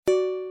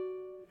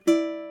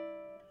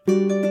Kate.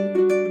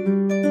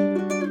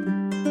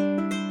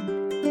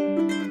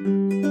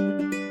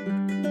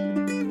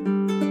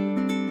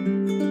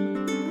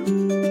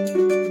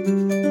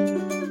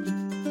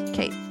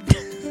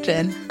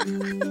 Jen.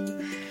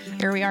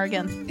 Here we are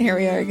again. Here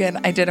we are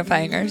again,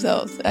 identifying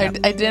ourselves.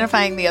 Yep.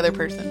 Identifying the other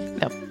person.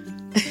 Yep.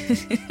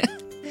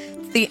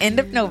 It's the end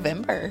of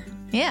November.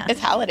 Yeah. It's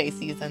holiday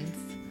seasons.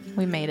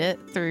 We made it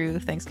through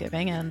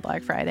Thanksgiving and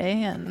Black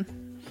Friday and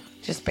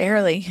Just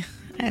barely.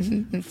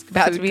 And it's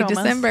about Food to be comas.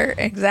 December.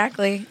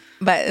 Exactly.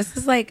 But this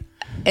is like,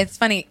 it's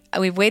funny.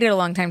 We've waited a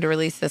long time to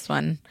release this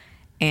one.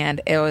 And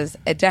it was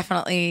a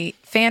definitely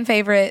fan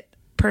favorite,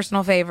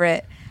 personal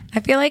favorite. I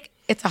feel like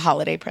it's a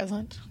holiday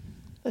present,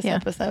 this Yeah.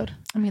 episode.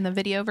 I mean the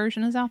video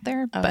version is out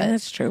there, Oh, but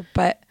that's true.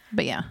 But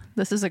yeah,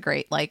 this is a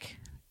great like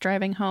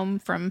driving home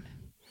from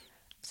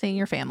seeing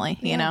your family,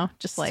 you know,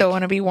 just like still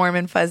want to be warm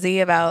and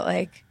fuzzy about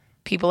like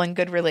people in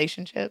good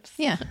relationships.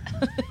 yeah.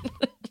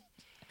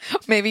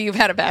 Maybe you've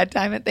had a bad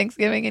time at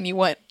Thanksgiving and you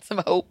want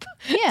some hope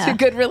Yeah. to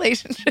good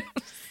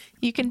relationships.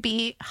 You can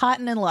be hot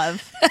and in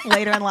love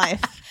later in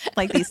life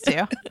like these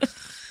two.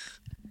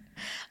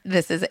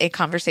 This is a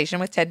conversation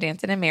with Ted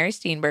Danson and Mary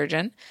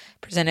Steenburgen,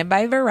 presented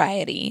by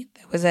Variety.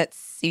 That was at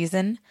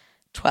season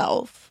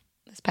 12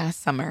 this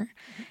past summer.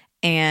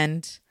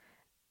 And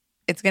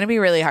it's going to be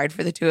really hard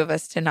for the two of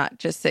us to not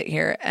just sit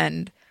here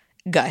and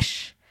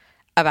gush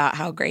about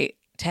how great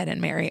Ted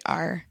and Mary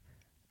are,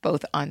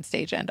 both on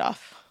stage and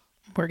off.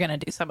 We're going to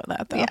do some of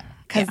that though. Yeah,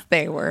 because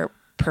they were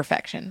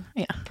perfection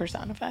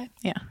personified.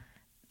 Yeah.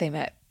 They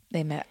met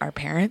our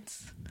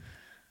parents.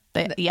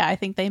 I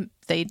think they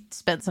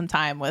spent some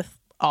time with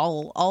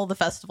all the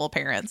festival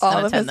parents. All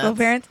in the festival attendance.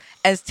 parents.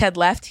 As Ted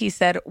left, he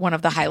said one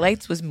of the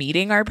highlights was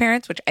meeting our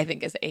parents, which I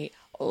think is a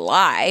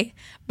lie,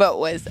 but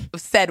was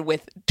said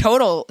with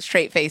total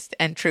straight-faced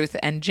and truth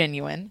and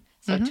genuine.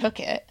 So took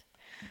it.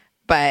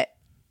 But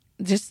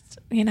just,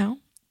 you know,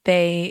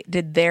 they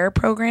did their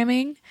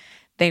programming.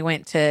 They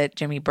went to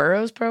Jimmy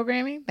Burrow's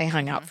programming. They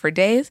hung out for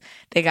days.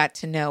 They got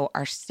to know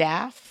our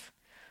staff.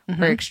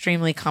 Were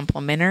extremely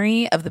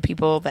complimentary of the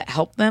people that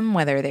helped them,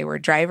 whether they were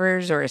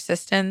drivers or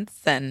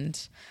assistants,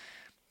 and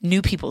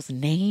knew people's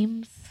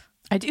names.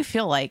 I do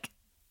feel like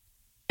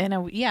in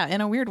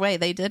a weird way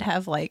they did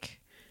have like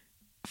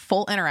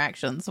full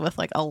interactions with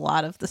like a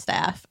lot of the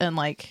staff, and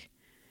like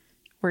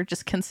we're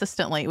just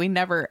consistently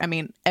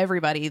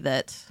everybody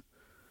that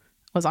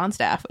was on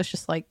staff was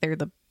just like they're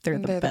the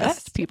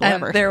best people And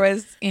ever. there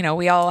was,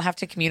 we all have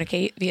to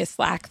communicate via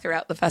Slack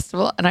throughout the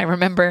festival. And I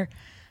remember,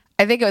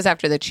 I think it was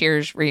after the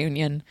Cheers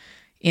reunion,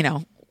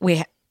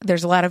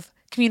 there's a lot of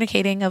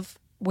communicating of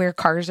where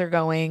cars are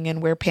going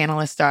and where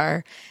panelists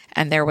are.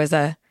 And there was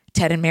a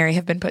Ted and Mary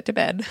have been put to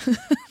bed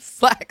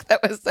Slack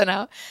that was sent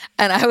out.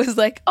 And I was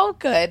like, oh,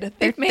 good.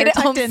 They've made it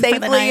home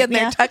safely and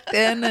they're tucked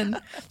in and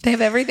they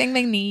have everything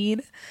they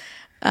need.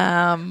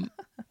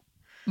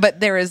 But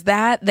there is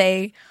that.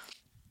 One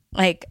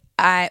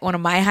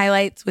of my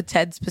highlights with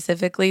Ted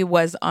specifically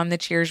was on the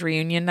Cheers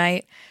reunion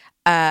night.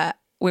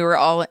 We were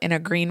all in a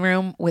green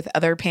room with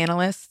other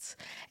panelists,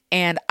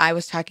 and I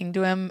was talking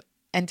to him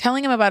and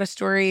telling him about a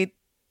story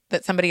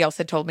that somebody else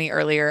had told me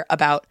earlier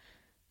about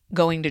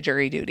going to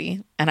jury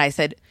duty. And I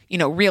said,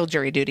 real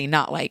jury duty,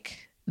 not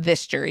like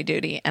this jury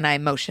duty. And I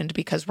motioned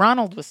because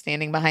Ronald was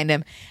standing behind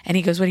him, and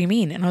he goes, what do you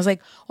mean? And I was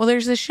like, well,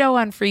 there's this show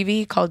on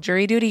Freevee called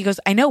Jury Duty. He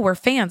goes, I know, we're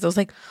fans. I was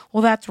like,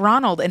 well, that's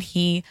Ronald. And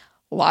he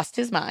lost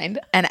his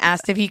mind and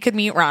asked if he could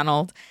meet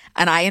Ronald.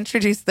 And I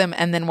introduced them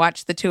and then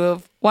watch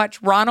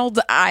Ronald's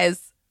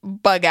eyes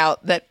bug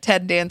out that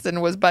Ted Danson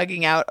was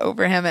bugging out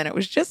over him. And it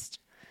was just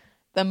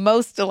the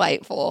most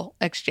delightful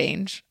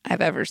exchange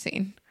I've ever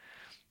seen.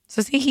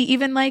 So see, he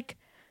even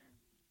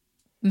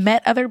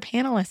met other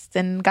panelists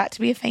and got to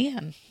be a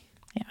fan.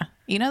 Yeah.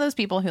 You know those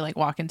people who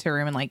walk into a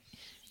room and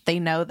they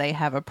know they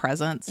have a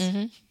presence,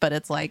 but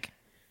it's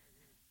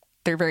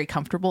they're very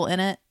comfortable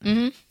in it.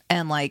 Mm-hmm.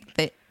 And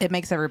it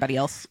makes everybody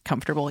else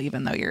comfortable,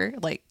 even though you're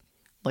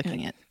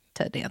looking at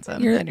Ted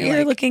Danson.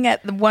 You're looking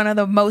at one of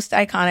the most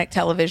iconic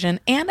television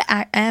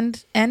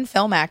and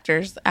film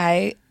actors.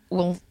 I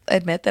will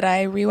admit that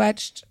I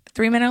rewatched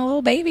 3 Minute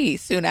Little Baby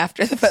soon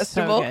after the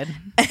festival. So good.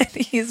 And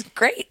he's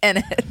great in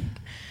it.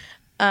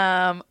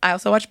 I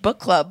also watched Book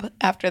Club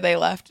after they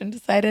left and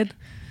decided,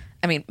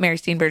 Mary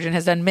Steenburgen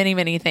has done many,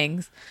 many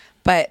things,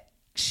 but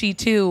she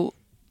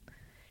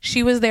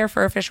was there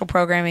for official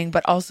programming,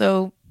 but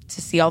also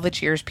to see all the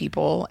Cheers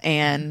people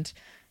and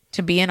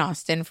to be in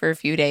Austin for a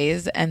few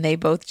days. And they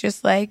both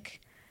just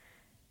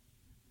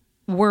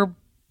were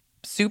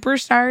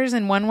superstars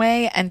in one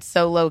way and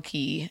so low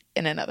key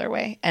in another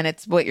way. And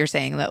it's what you're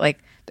saying that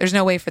there's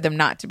no way for them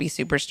not to be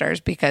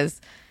superstars,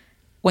 because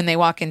when they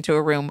walk into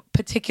a room,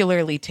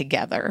 particularly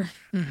together,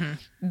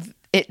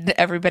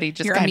 everybody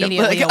just you're kind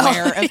immediately of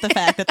aware of the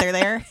fact that they're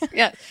there.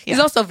 Yeah. He's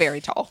also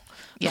very tall.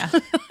 Yeah. I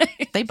feel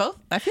like they both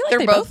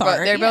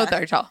are. They both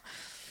are tall.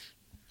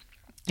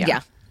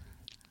 Yeah.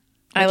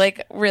 I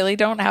really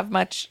don't have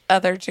much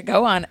other to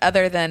go on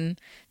other than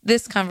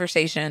this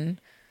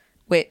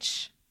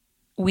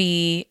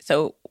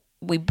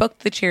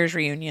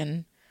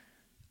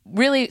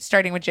really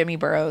starting with Jimmy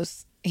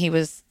Burrows. He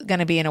was going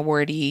to be an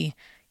awardee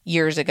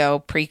years ago,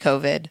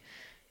 pre-COVID.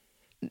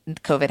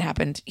 COVID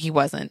happened. He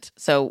wasn't.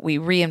 So we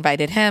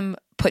re-invited him,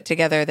 put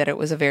together that it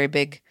was a very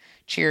big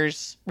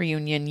Cheers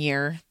reunion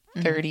year,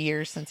 30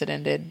 years since it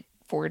ended,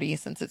 40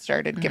 since it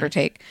started, give or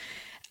take.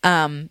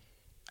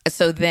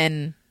 So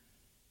then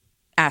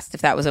asked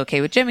if that was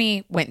okay with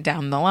Jimmy, went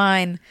down the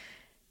line.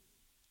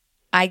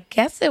 I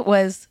guess it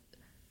was,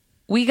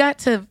 we got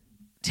to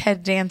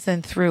Ted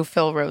Danson through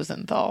Phil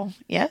Rosenthal.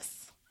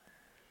 Yes?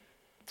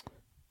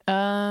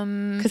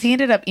 Because he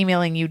ended up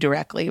emailing you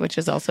directly, which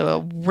is also a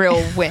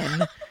real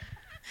win.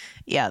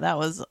 Yeah, that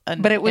was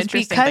an But it was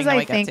interesting because thing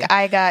I think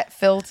I got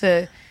Phil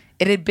to,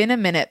 it had been a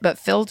minute, but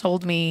Phil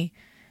told me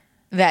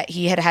that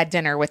he had had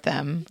dinner with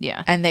them.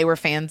 Yeah. And they were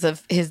fans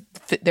of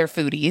their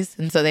foodies.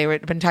 And so they were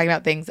been talking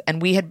about things.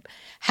 And we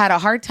had a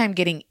hard time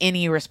getting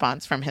any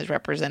response from his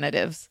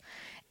representatives.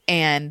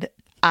 And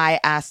I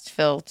asked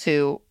Phil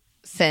to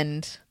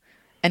send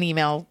an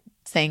email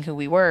saying who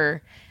we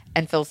were.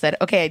 And Phil said,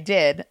 okay, I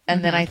did.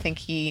 And then I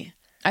think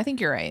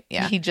you're right.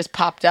 Yeah. he just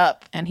popped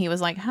up. And he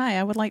was like, hi,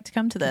 I would like to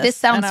come to this. This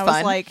sounds and I fun.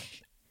 was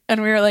like,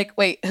 And we were like,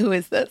 wait, who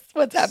is this?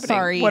 What's happening?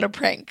 Sorry. What a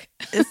prank.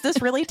 is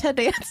this really Ted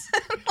Danson?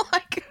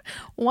 Like,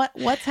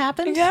 what's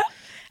happened? Yeah.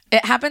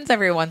 It happens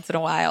every once in a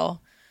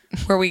while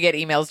where we get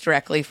emails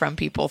directly from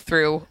people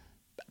through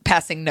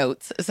passing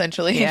notes,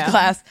 essentially, in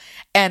class.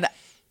 And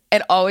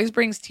it always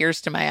brings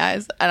tears to my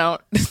eyes. I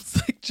don't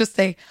just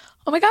say,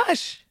 oh my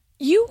gosh,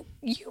 you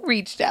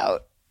reached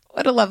out.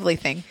 What a lovely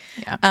thing.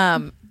 Yeah.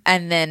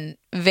 And then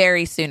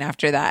very soon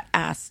after that,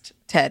 asked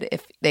Ted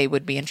if they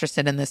would be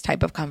interested in this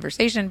type of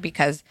conversation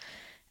because,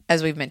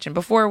 as we've mentioned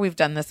before, we've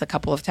done this a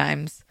couple of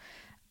times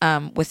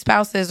with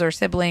spouses or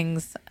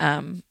siblings.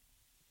 I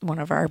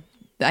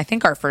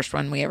think our first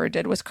one we ever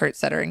did was Kurt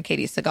Sutter and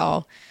Katie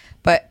Seagal.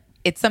 But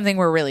it's something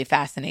we're really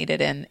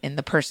fascinated in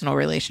the personal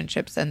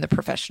relationships and the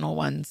professional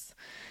ones.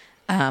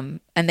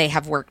 And they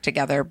have worked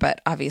together, but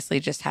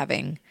obviously just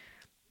having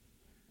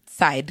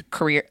side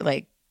career,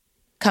 like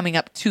coming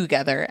up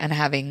together and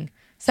having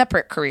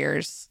separate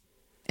careers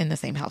in the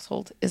same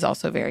household is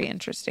also very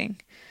interesting.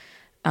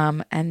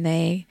 I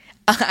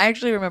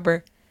actually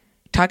remember,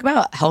 talk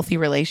about a healthy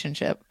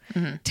relationship.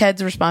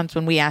 Ted's response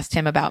when we asked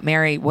him about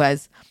Mary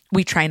was,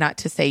 we try not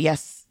to say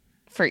yes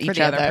for each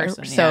the other. other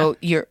person, So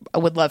I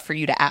would love for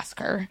you to ask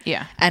her.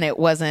 Yeah. And it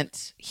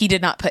wasn't, he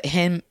did not put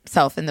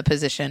himself in the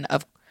position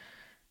of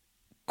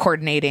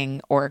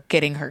coordinating or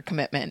getting her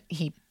commitment.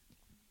 He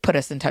put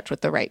us in touch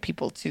with the right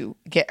people to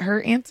get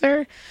her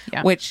answer,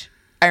 which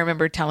I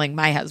remember telling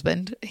my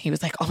husband. He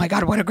was like, oh my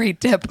God, what a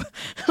great tip.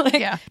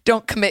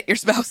 Don't commit your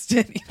spouse to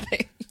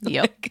anything.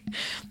 Yep.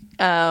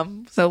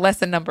 So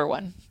lesson number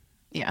 1.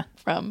 Yeah.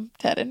 From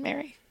Ted and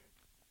Mary.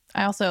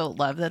 I also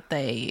love that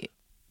they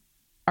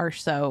are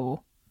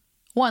so,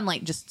 one,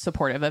 like just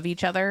supportive of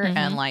each other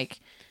and like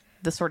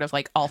the sort of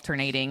like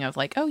alternating of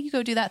like, oh, you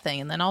go do that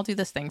thing and then I'll do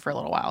this thing for a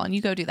little while and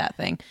you go do that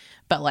thing.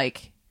 But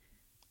like,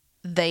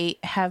 they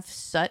have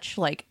such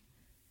like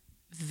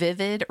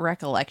vivid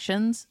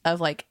recollections of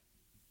like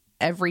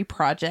every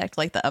project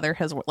like the other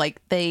has,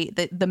 like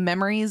the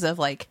memories of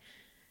like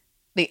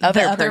the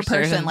other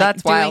person like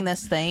that's doing wild.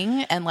 this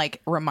thing and like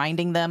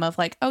reminding them of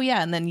like, oh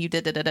yeah, and then you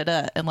did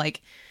and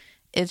like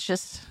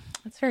it's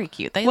very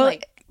cute.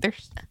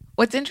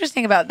 What's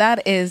interesting about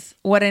that is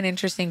what an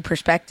interesting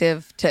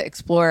perspective to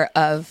explore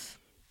of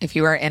if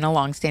you are in a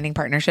long-standing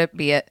partnership,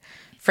 be it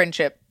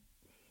friendship,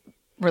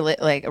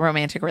 like a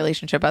romantic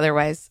relationship,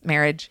 otherwise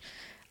marriage,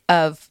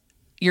 of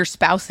your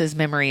spouse's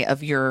memory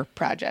of your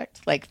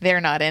project. Like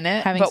they're not in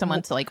it. Having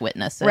someone to like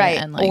witness it. Right.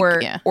 And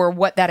like, or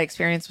what that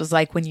experience was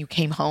like when you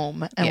came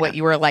home and what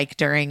you were like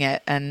during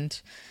it. And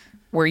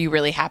were you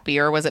really happy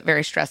or was it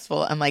very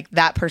stressful? And like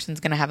that person's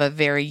going to have a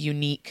very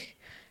unique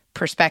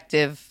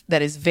perspective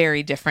that is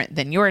very different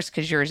than yours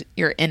because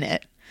you're in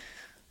it,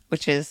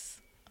 which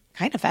is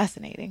kind of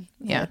fascinating.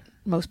 Yeah.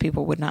 Most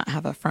people would not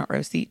have a front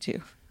row seat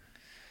to.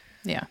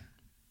 Yeah.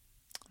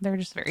 They're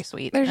just very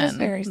sweet. They're just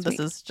very sweet. This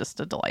is just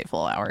a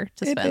delightful hour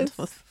to spend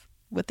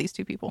with these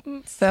two people.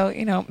 So,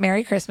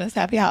 Merry Christmas,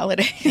 Happy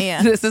Holidays.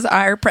 Yeah. This is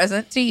our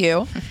present to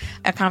you.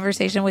 A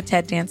conversation with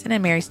Ted Danson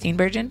and Mary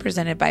Steenburgen,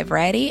 presented by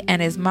Variety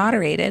and is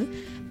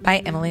moderated by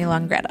Emily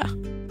Longretta.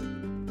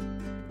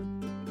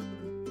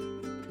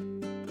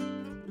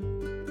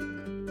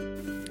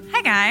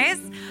 Hi, guys.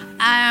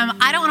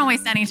 I don't want to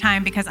waste any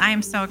time because I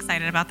am so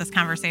excited about this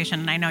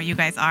conversation, and I know you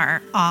guys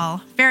are all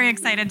very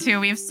excited too.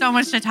 We have so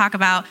much to talk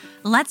about.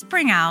 Let's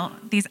bring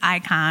out these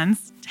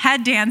icons,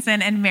 Ted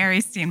Danson and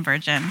Mary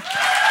Steenburgen.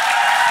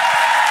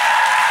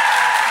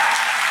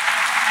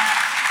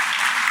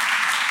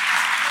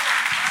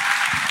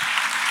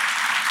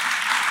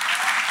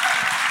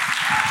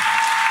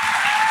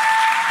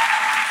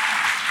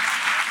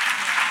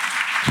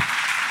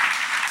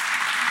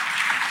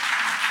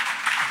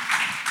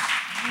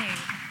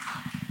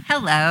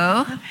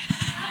 Hello.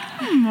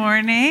 Good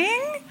morning.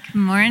 Good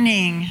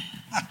morning.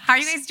 How are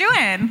you guys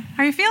doing?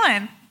 How are you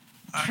feeling?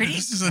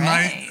 This is a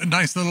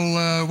nice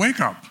little wake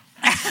up.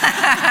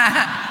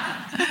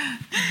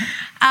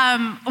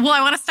 Well,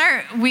 I want to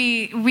start.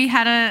 We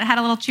had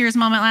a little cheers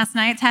moment last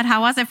night. Ted,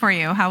 how was it for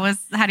you? How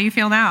do you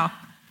feel now?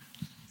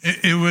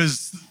 It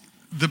was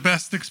the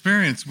best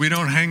experience. We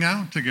don't hang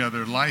out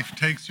together. Life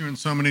takes you in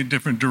so many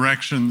different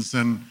directions,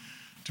 and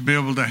to be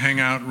able to hang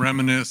out,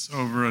 reminisce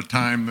over a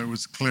time that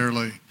was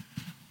clearly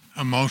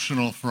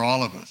emotional for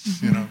all of us.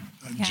 Mm-hmm. You know,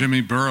 yeah.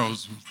 Jimmy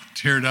Burrows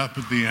teared up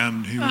at the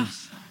end. It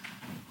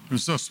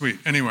was so sweet.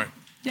 Anyway,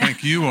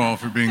 Thank you all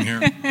for being here.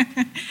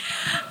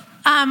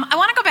 I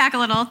want to go back a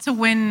little to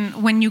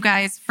when you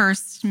guys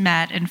first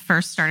met and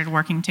first started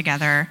working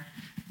together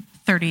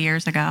 30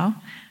 years ago.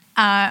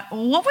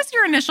 What was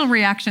your initial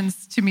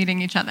reactions to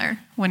meeting each other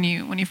when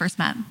you first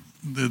met?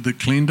 The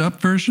cleaned up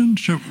version?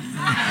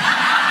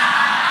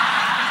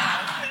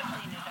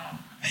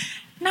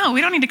 No,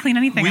 we don't need to clean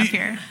anything up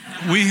here.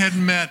 We had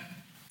met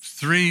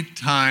 3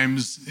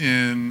 times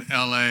in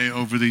LA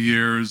over the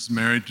years,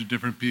 married to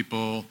different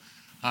people.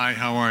 Hi,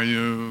 how are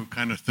you?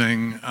 Kind of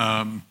thing.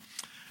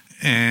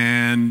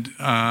 And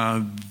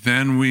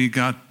then we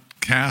got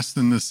cast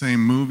in the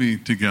same movie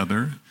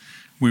together.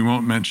 We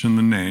won't mention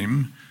the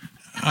name.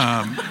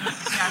 Yeah,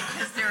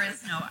 because there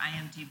is no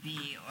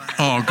IMDb.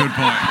 Oh, good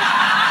point.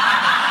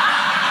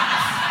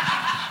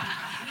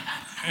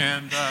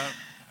 And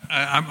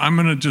I'm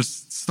going to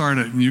just start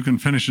it, and you can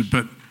finish it.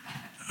 But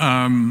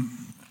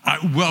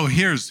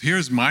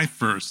here's my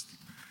first.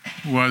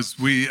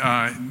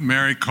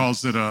 Mary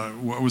calls it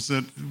what was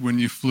it when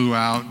you flew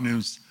out, and it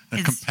was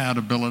a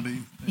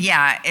compatibility.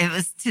 Yeah, it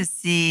was to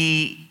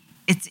see.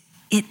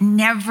 It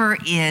never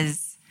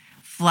is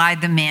fly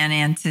the man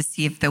in to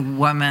see if the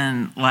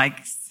woman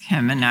likes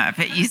him enough.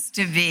 It used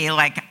to be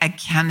like a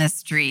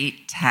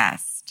chemistry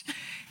test,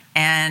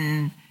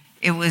 and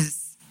it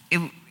was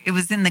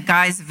in the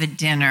guise of a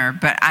dinner.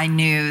 But I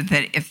knew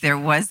that if there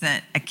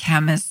wasn't a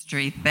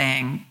chemistry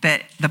thing,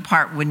 that the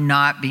part would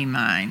not be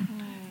mine,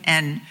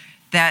 and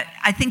that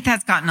I think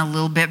that's gotten a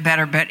little bit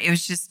better. But it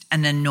was just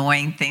an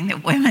annoying thing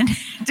that women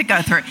had to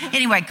go through.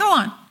 Anyway, go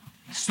on.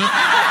 So,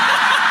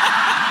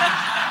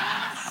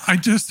 I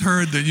just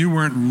heard that you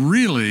weren't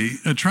really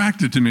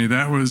attracted to me.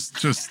 That was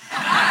just...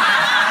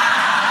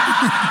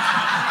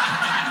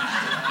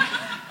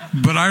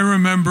 But I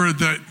remember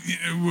that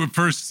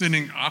first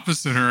sitting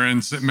opposite her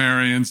and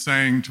Mary and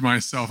saying to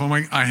myself,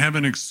 I have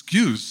an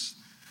excuse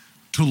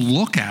to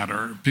look at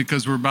her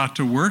because we're about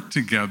to work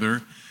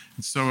together.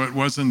 And so it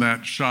wasn't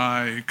that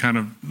shy kind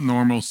of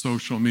normal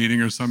social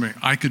meeting or something.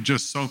 I could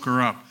just soak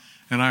her up.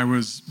 And I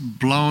was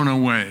blown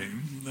away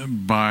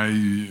by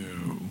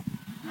you.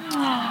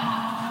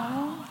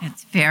 Aww.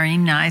 It's very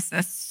nice.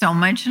 That's so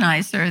much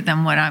nicer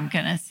than what I'm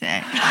going to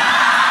say.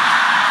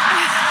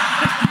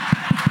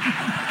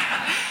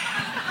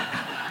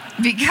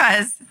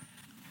 Because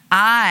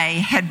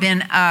I had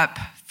been up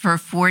for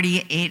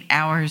 48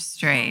 hours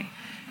straight.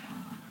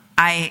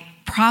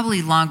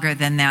 Probably longer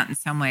than that in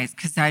some ways,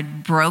 because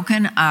I'd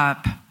broken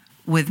up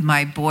with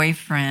my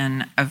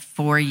boyfriend of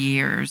 4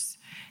 years,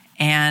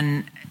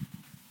 and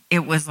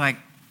it was like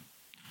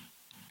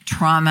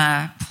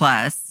trauma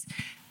plus.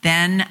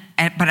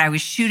 But I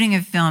was shooting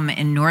a film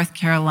in North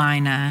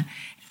Carolina,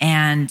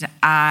 and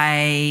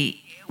I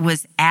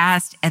was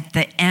asked at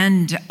the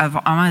end of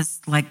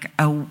almost like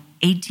a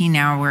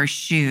 18-hour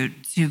shoot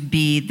to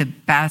be the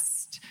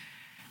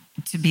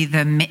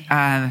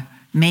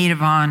maid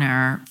of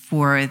honor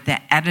for the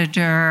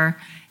editor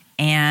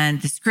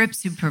and the script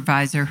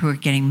supervisor who are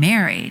getting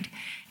married.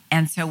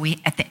 And so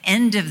at the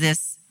end of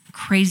this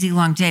crazy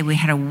long day, we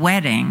had a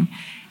wedding.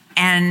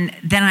 And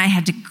then I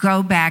had to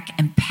go back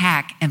and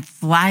pack and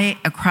fly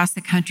across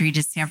the country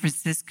to San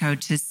Francisco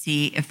to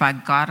see if I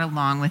got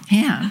along with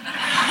him.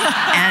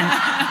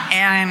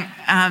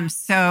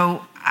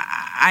 So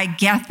I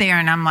get there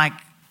and I'm like,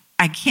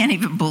 I can't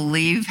even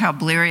believe how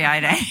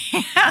bleary-eyed I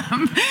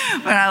am.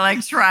 But I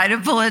try to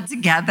pull it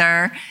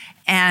together.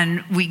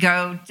 And we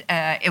go,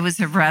 it was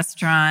a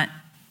restaurant.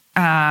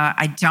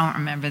 I don't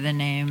remember the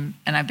name,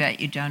 and I bet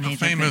you don't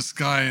either. A famous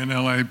guy in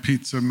LA,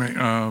 pizza.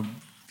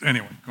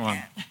 Anyway, go on.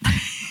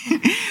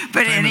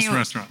 But famous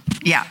restaurant.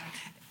 Yeah.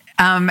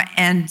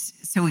 And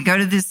so we go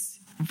to this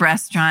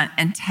restaurant,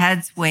 and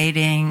Ted's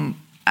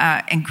waiting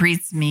and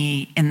greets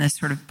me in this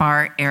sort of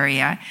bar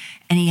area.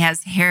 And he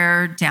has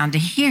hair down to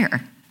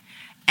here.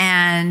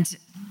 And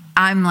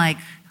I'm like,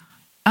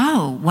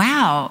 oh,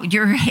 wow,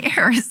 your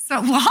hair is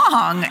so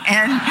long.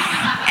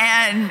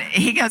 And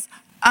he goes,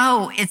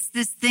 oh, it's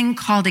this thing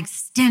called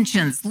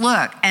extensions.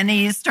 Look. And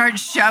he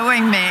starts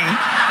showing me.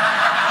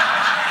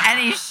 And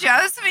he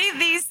shows me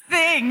these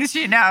things,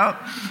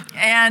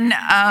 And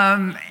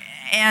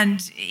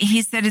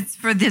he said it's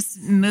for this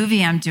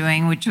movie I'm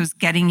doing, which was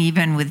Getting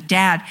Even with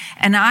Dad.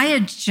 And I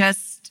had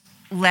just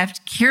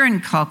left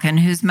Kieran Culkin,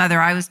 whose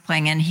mother I was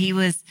playing, and he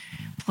was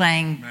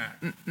playing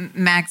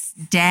Mac's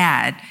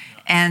dad.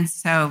 And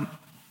so,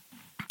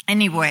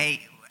 anyway,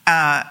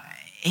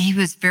 he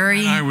was very...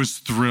 And I was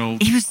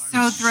thrilled. He was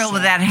so thrilled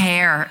with that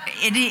hair.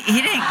 He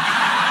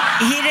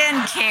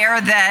didn't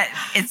care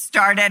that it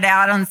started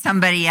out on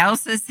somebody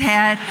else's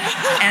head.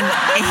 And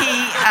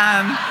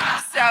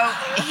So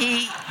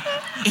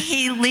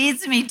he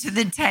leads me to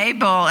the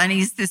table, and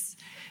he's this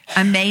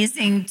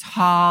amazing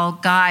tall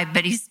guy,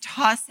 but he's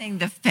tossing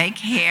the fake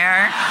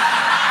hair.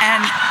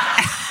 And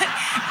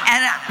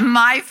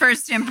my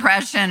first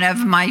impression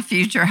of my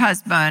future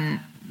husband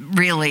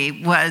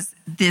really was,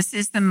 this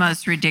is the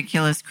most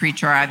ridiculous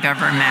creature I've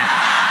ever met.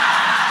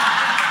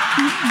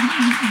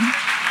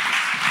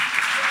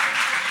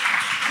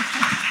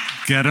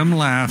 Get them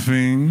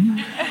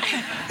laughing.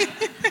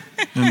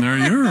 And they're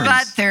yours.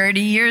 But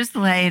 30 years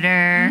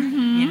later,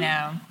 you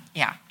know,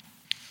 yeah.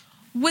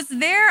 Was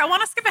there, I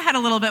want to skip ahead a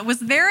little bit, was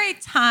there a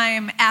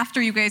time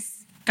after you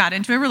guys got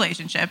into a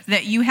relationship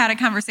that you had a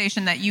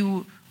conversation that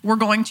you were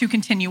going to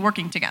continue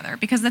working together?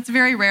 Because that's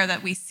very rare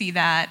that we see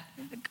that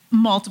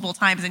multiple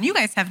times, and you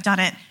guys have done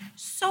it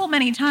so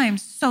many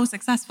times so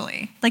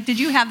successfully. Like, did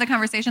you have the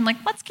conversation like,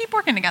 let's keep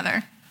working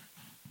together?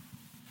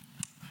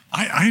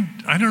 I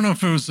don't know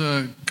if it was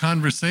a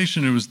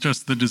conversation. It was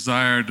just the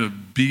desire to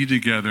be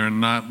together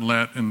and not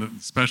let,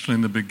 especially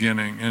in the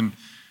beginning, and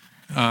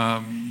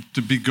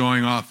to be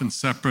going off in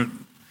separate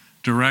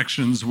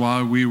directions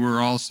while we were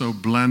also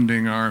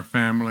blending our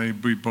family.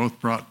 We both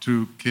brought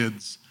 2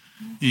 kids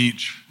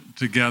each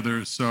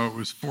together, so it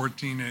was 4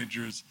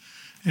 teenagers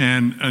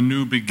and a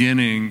new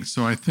beginning.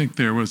 So I think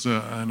there was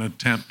an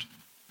attempt,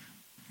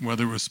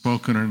 whether it was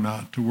spoken or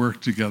not, to work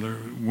together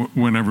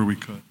whenever we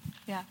could.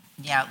 Yeah.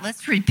 Yeah,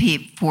 let's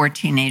repeat 4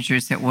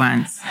 teenagers at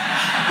once.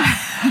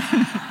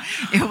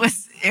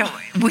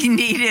 We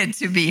needed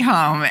to be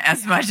home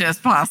as much as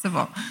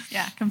possible.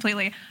 Yeah,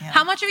 completely. Yeah.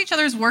 How much of each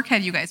other's work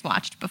had you guys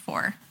watched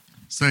before?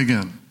 Say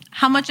again.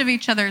 How much of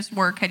each other's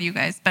work had you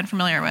guys been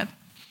familiar with?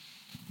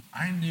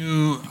 I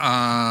knew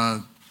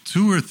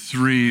 2 or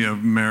 3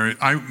 of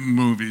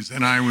movies,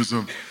 and I was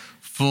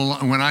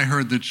when I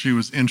heard that she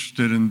was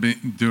interested in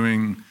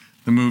doing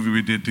the movie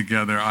we did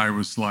together, I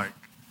was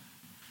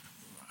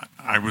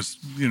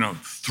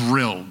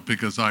thrilled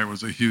because I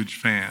was a huge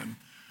fan.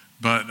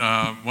 But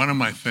one of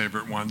my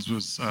favorite ones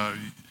was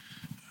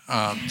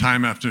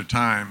Time After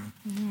Time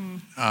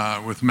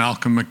with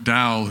Malcolm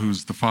McDowell,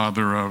 who's the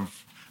father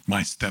of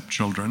my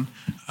stepchildren.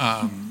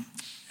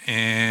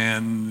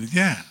 And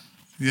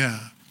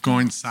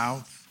Going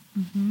South.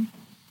 Mm-hmm.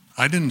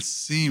 I didn't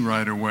see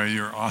right away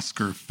your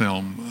Oscar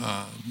film,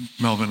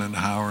 Melvin and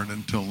Howard,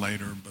 until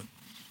later. But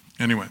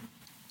anyway.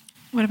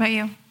 What about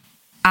you?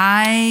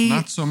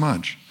 Not so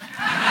much.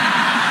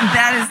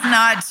 That is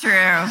not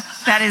true.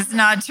 That is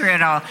not true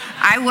at all.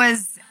 I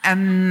was a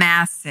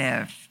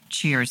massive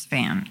Cheers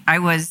fan. I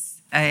was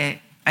a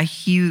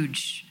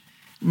huge,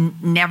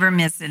 never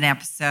missed an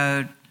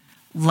episode,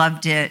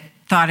 loved it,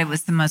 thought it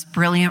was the most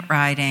brilliant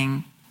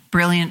writing,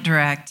 brilliant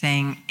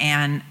directing,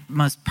 and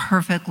most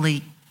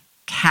perfectly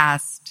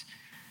cast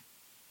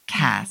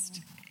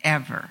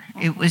ever.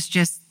 It was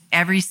just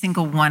every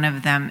single one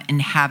of them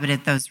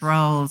inhabited those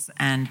roles,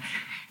 and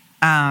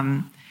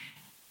I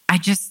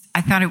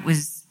thought it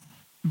was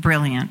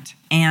brilliant.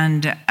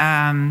 And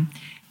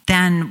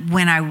then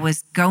when I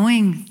was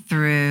going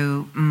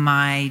through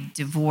my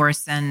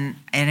divorce, and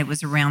it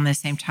was around the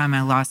same time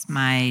I lost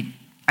my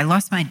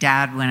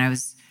dad when I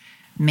was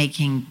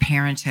making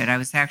Parenthood. I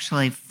was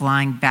actually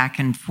flying back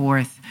and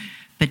forth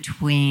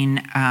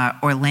between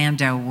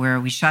Orlando, where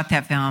we shot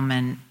that film,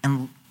 and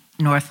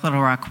North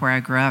Little Rock, where I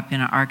grew up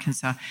in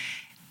Arkansas.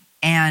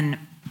 And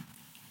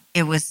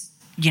it was,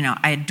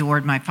 I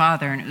adored my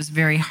father, and it was a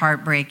very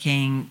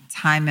heartbreaking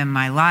time in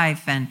my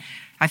life. And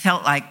I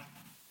felt like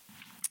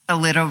a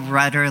little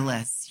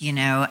rudderless,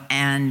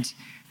 and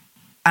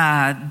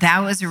that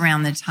was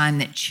around the time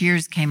that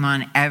Cheers came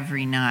on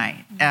every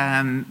night,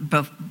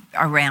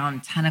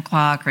 around 10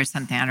 o'clock or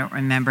something. I don't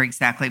remember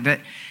exactly,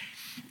 but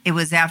it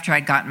was after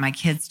I'd gotten my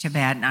kids to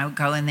bed, and I would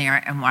go in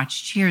there and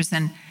watch Cheers.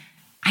 And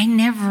I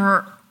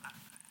never,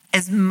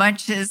 as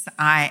much as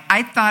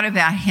I thought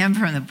about him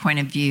from the point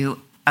of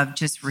view of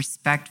just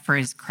respect for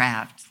his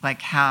craft,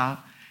 like how,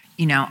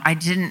 I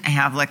didn't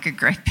have like a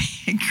great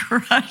big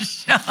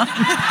crush on him.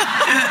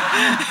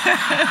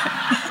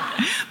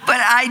 But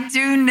I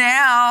do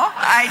now.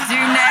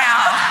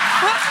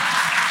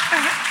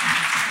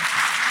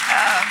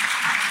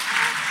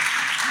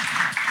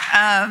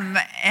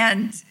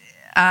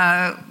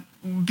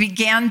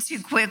 Began to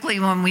quickly,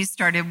 when we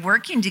started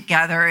working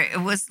together, it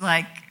was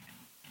like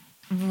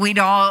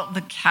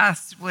the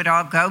cast would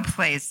all go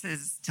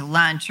places to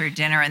lunch or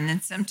dinner, and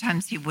then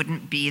sometimes he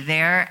wouldn't be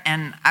there.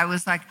 And I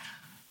was like,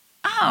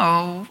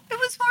 oh, it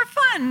was more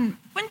fun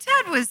when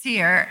Ted was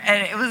here.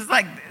 And it was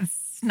like, it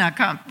snuck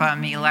up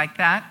on me like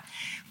that.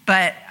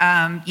 But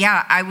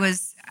I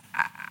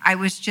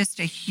was just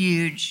a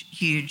huge,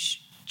 huge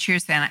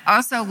Cheers fan. I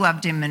also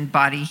loved him in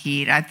Body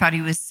Heat. I thought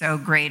he was so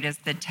great as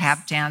the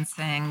tap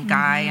dancing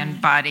guy in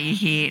Body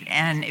Heat.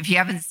 And if you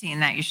haven't seen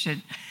that, you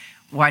should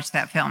watch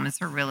that film.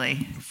 It's a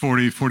really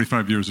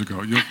 45 years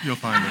ago. You'll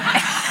find it.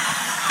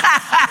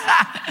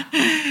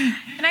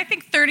 And I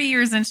think 30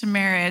 years into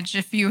marriage,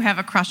 if you have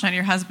a crush on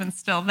your husband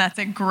still, that's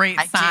a great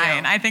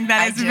sign. I think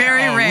that is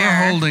very rare.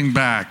 We're holding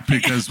back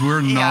because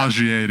we're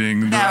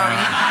nauseating.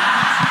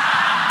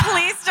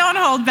 Please don't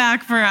hold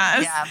back for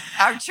us. Yeah,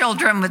 our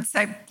children would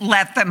say,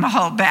 let them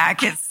hold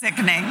back. It's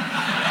sickening.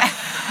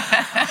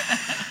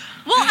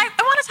 Well, I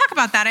want to talk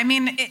about that. I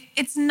mean,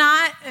 it's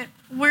not,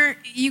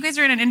 you guys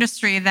are in an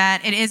industry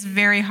that it is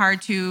very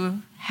hard to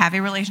have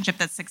a relationship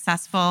that's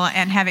successful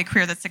and have a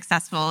career that's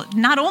successful.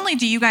 Not only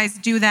do you guys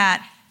do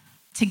that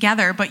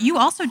together, but you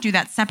also do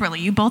that separately.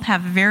 You both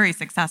have very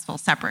successful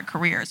separate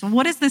careers.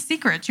 What is the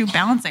secret to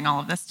balancing all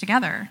of this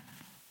together?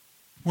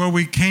 Well,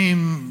 we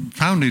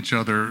found each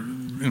other,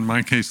 in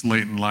my case,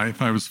 late in life.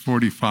 I was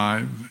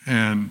 45,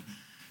 and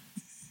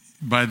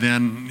by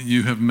then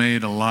you have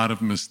made a lot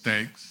of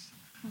mistakes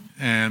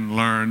and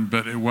learned,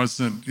 but it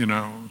wasn't,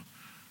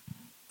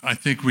 I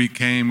think we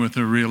came with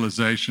a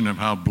realization of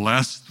how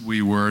blessed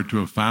we were to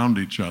have found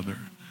each other.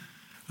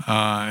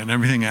 And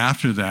everything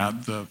after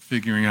that, the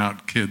figuring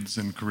out kids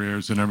and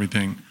careers and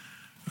everything,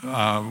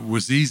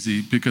 was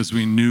easy because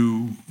we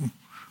knew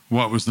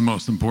what was the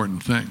most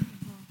important thing.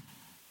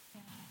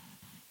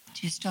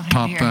 Do you still have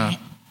Pop your... that.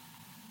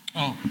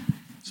 Oh,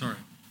 sorry.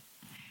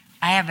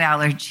 I have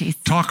allergies.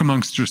 Talk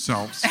amongst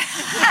yourselves.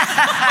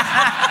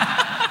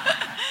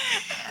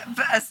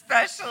 But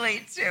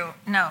especially to...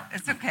 No,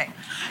 it's okay.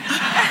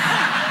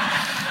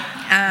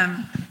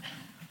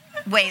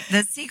 Wait,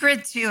 the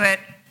secret to it,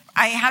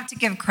 I have to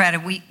give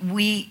credit.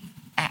 We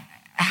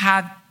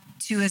have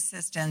two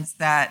assistants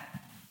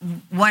that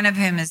one of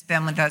whom has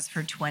been with us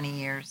for 20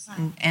 years,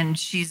 and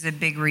she's a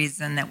big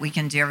reason that we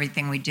can do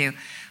everything we do.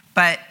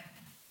 But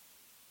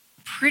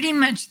pretty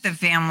much the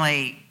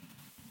family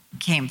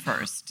came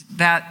first.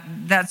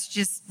 That's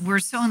just, we're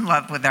so in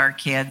love with our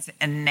kids,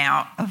 and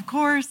now, of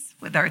course,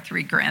 with our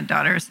 3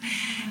 granddaughters,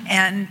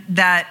 and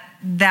that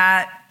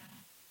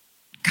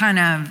kind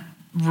of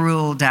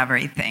ruled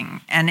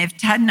everything. And if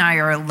Ted and I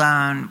are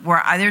alone,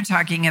 we're either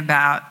talking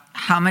about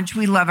how much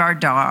we love our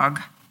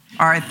dog,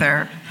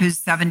 Arthur, who's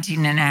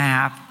 17 and a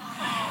half.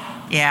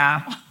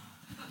 Yeah.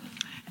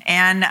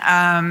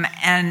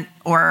 And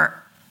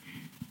or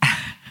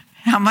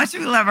how much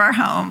we love our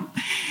home,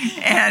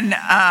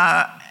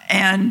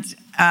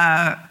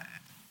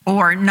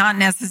 or not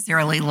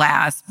necessarily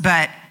last,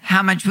 but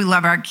how much we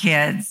love our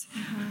kids.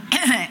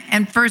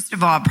 And first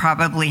of all,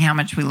 probably how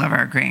much we love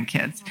our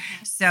grandkids.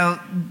 So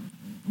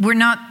we're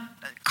not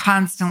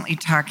constantly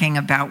talking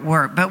about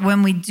work, but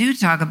when we do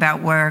talk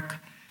about work,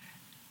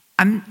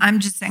 I'm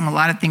just saying a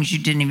lot of things you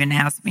didn't even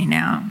ask me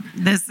now.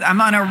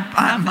 I'm on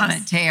a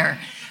tear.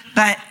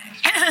 But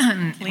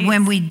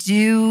when we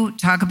do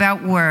talk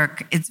about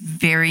work, it's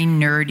very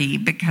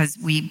nerdy because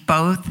we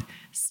both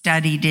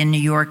studied in New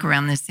York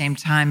around the same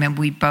time, and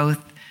we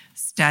both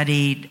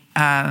studied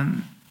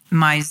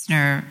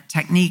Meisner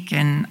technique.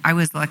 And I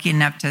was lucky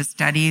enough to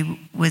study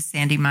with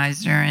Sandy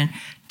Meisner, and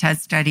Ted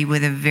studied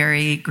with a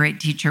very great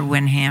teacher,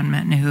 Wynn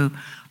Hanman, who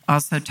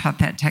also taught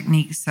that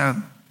technique. So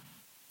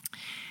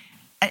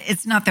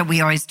it's not that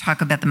we always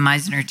talk about the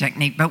Meisner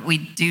technique, but we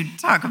do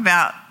talk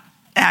about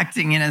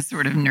acting in a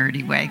sort of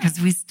nerdy way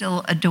because we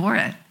still adore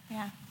it.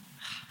 Yeah.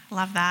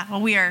 Love that. Well,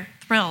 we are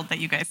thrilled that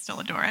you guys still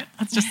adore it.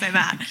 Let's just say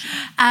that.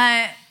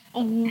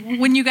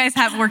 When you guys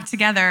have worked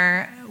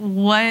together,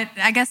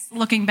 I guess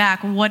looking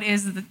back, what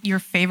is your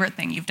favorite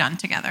thing you've done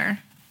together?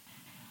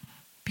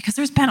 Because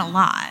there's been a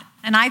lot.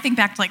 And I think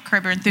back to like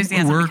Curb Your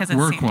Enthusiasm because it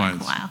seemed like a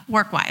while.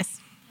 Work-wise.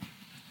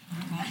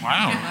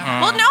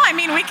 Wow. Well, no, I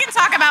mean, we can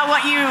talk about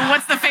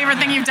what's the favorite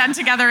thing you've done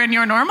together in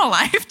your normal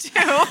life,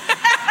 too.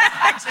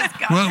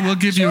 We'll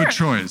give you a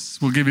choice.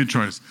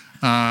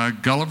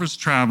 Gulliver's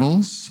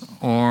Travels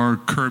or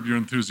Curb Your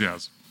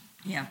Enthusiasm.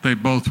 Yeah. They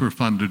both were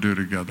fun to do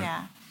together.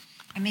 Yeah.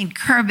 I mean,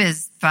 Curb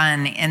is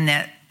fun in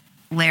that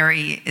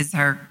Larry is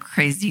our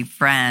crazy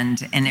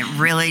friend, and it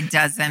really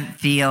doesn't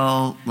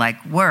feel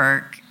like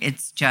work.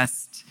 It's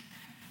just...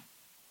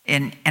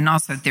 And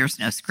also, there's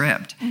no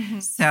script. Mm-hmm.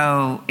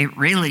 So it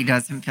really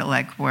doesn't feel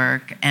like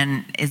work.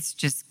 And it's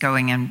just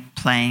going and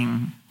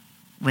playing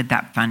with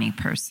that funny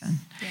person.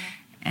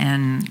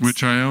 Yeah.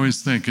 Which I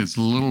always think is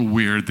a little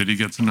weird that he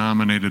gets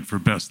nominated for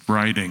Best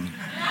Writing.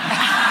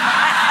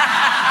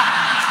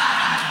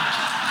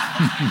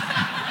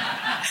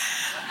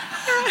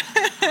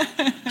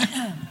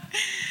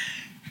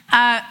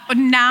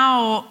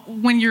 Now,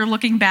 when you're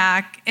looking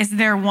back, is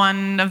there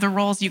one of the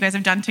roles you guys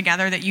have done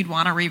together that you'd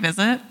want to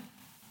revisit?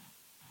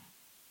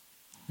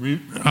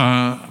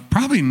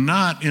 Probably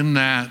not in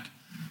that.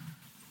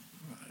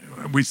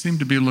 We seem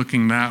to be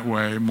looking that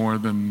way more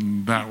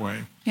than that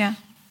way. Yeah.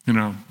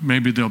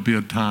 Maybe there'll be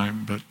a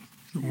time, but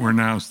we're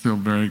now still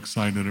very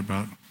excited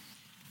about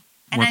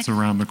what's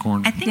around the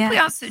corner. I think we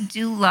also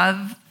do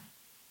love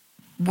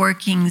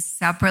working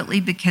separately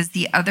because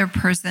the other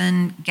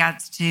person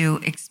gets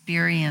to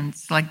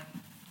experience, like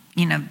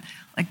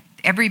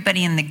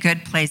everybody in The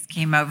Good Place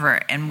came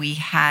over and we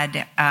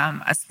had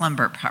a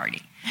slumber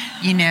party.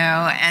 And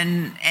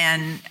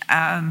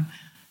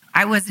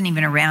I wasn't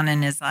even around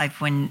in his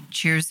life when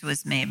Cheers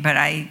was made, but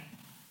I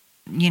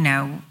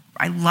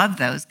love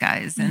those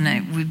guys,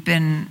 and we've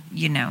been,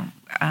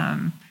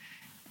 and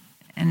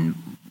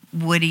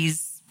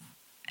Woody's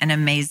an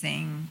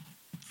amazing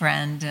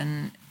friend,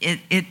 and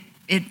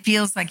it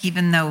feels like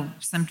even though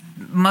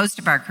most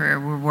of our career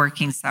we're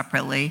working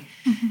separately,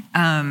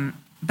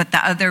 but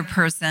the other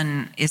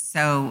person is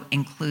so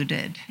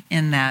included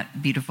in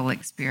that beautiful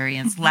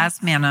experience.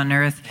 Last Man on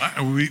Earth.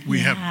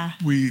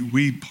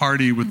 We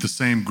party with the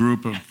same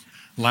group of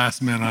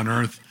Last Man on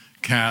Earth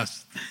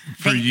cast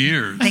for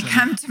years. They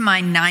come to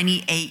my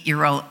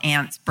 98-year-old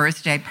aunt's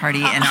birthday party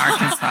in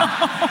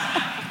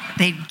Arkansas.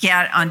 They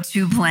get on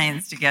 2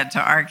 planes to get to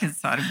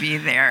Arkansas to be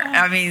there.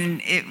 I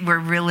mean, we're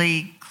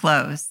really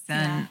close.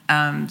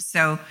 And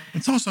so...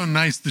 It's also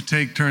nice to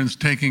take turns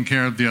taking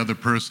care of the other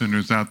person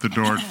who's out the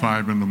door at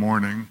 5 in the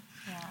morning.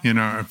 Yeah. You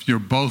know, if you're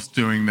both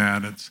doing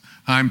that, it's,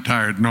 I'm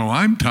tired. No,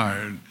 I'm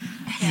tired.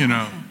 You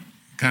know,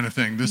 kind of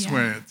thing. This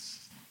way,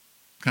 it's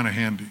kind of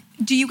handy.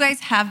 Do you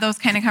guys have those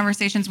kind of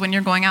conversations when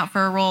you're going out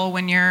for a role,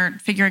 when you're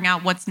figuring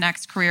out what's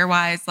next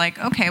career-wise? Like,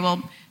 okay,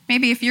 well,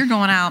 maybe if you're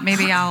going out,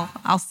 maybe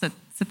I'll sit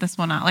this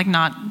one out, like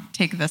not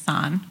take this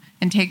on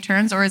and take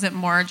turns, or is it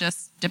more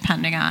just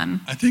depending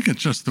on? I think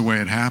it's just the way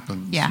it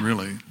happens,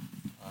 really.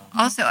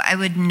 Also, I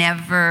would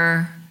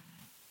never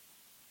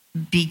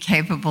be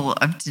capable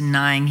of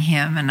denying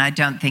him, and I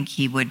don't think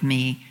he would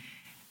me,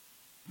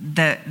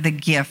 the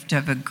gift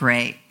of a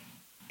great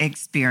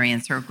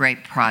experience or a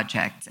great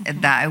project.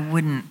 That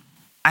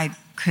I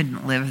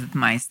couldn't live with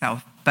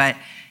myself, but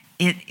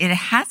it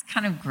has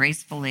kind of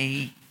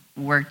gracefully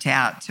worked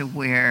out to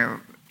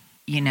where,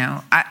 you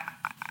know,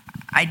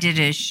 I did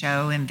a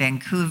show in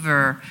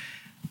Vancouver,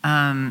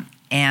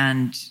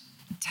 and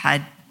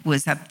Ted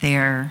was up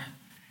there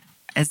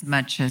as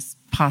much as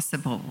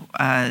possible,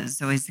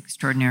 Zoe's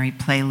Extraordinary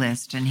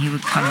Playlist, and he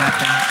would come up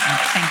and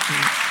thank you.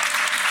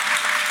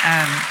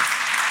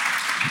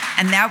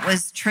 And that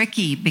was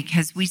tricky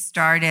because we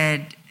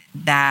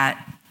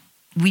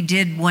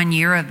did 1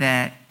 year of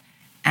it,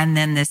 and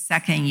then the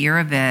second year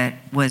of it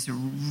was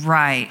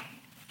right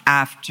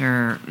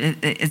after,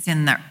 it's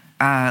in the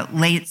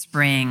late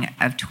spring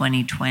of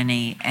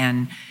 2020,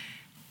 and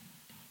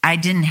I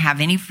didn't have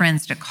any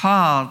friends to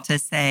call to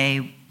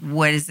say,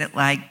 what is it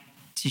like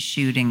to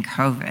shoot in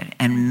COVID?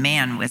 And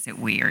man, was it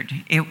weird.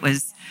 It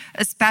was,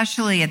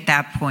 especially at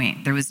that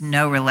point, there was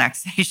no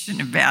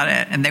relaxation about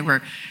it, and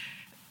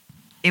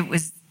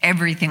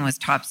everything was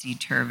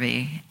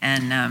topsy-turvy.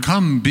 And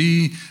come,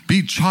 be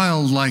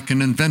childlike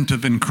and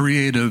inventive and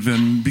creative,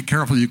 and be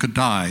careful, you could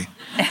die.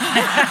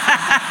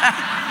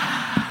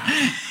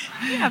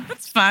 Yeah,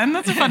 that's fun.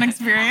 That's a fun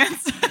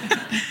experience.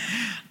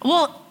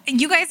 Well,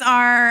 you guys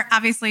are,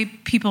 obviously,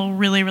 people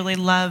really, really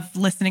love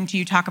listening to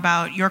you talk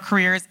about your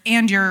careers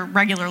and your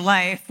regular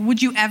life.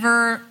 Would you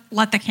ever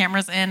let the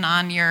cameras in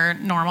on your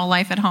normal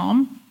life at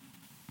home?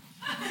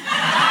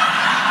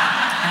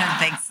 I don't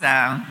think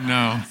so.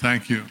 No,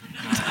 thank you.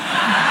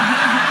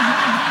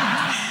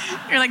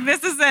 You're like,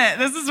 this is it.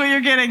 This is what you're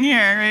getting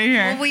here, right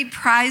here. Well, we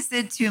prize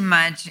it too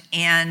much,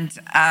 and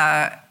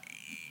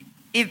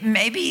it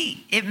may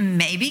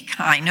be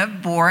kind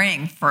of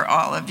boring for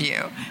all of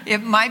you.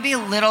 It might be a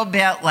little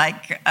bit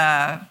like,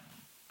 oh,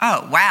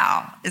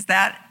 wow, is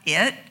that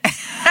it?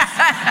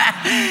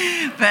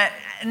 But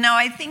no,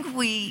 I think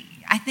we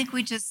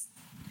just...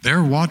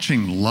 They're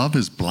watching Love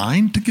is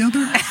Blind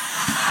together?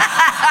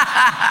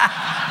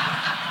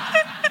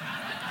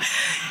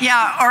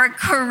 Yeah, or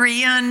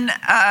Korean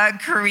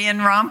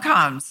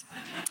rom-coms.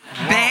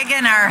 Big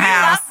in our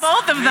house. We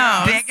love both of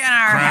those. Big in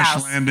our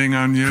house. Crash Landing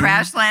on You.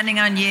 Crash Landing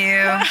on You.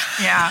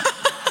 Yeah.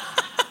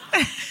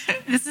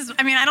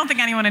 I don't think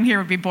anyone in here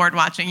would be bored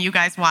watching you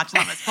guys watch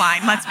Love is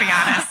Blind, let's be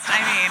honest.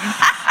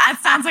 That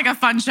sounds like a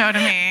fun show to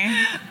me.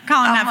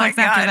 Calling Netflix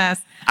after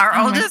this. Our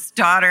oldest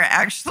daughter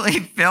actually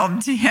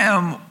filmed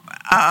him.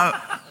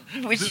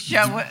 Which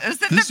show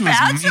was it? The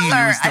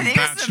Bachelor. I think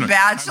it was The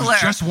Bachelor. I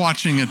was just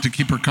watching it to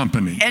keep her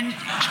company. And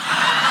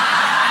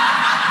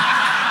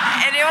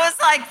it was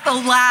like the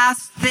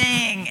last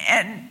thing,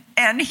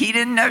 and he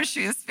didn't know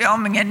she was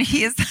filming, and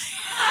he's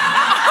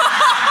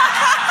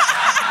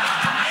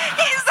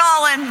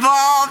all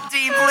involved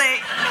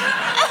deeply.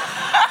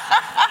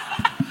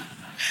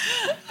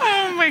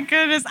 Oh my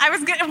goodness. One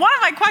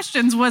of my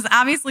questions was,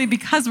 obviously,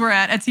 because we're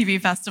at a TV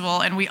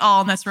festival and we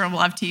all in this room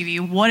love TV,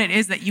 what it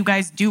is that you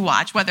guys do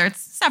watch, whether it's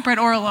separate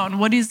or alone.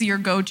 What is your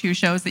go-to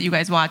shows that you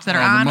guys watch that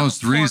are on? The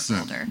most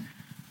recent.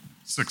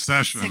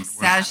 Succession.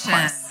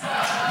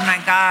 Oh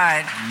my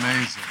God.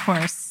 Amazing. Of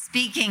course.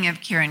 Speaking of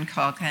Kieran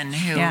Culkin,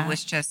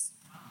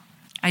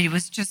 I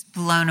was just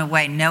blown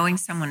away knowing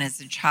someone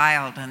as a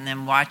child and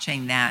then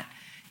watching that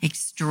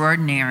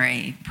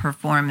extraordinary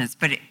performance.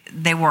 But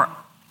they were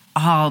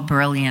all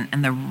brilliant,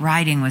 and the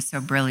writing was so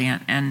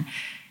brilliant, and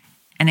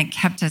it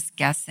kept us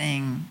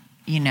guessing,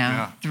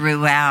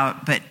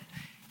 throughout. But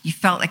you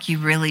felt like you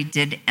really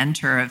did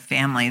enter a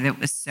family that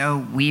was so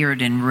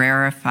weird and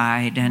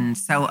rarefied and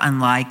so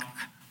unlike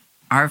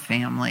our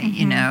family,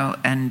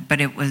 but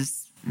it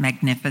was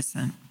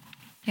magnificent.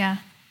 Yeah.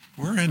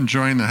 We're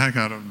enjoying the heck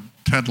out of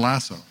Ted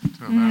Lasso.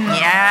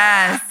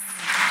 Yes.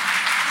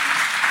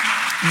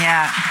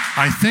 Yeah.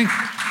 I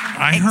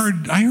I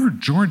heard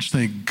George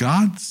say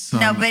godson.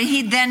 No, but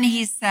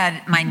he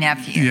said my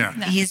nephew. Yeah.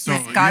 He's So,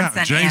 his godson.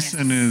 yeah,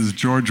 Jason is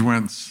George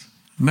Wentz's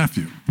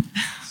nephew.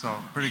 So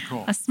pretty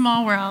cool. A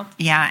small world.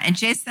 Yeah, and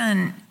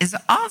Jason is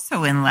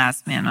also in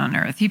Last Man on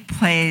Earth. He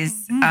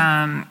plays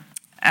the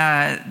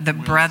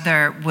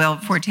brother, Will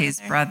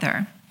Forte's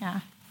brother.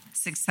 Yeah.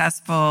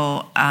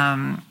 Successful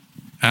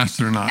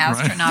Astronaut,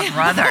 right?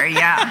 brother,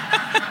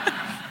 yeah.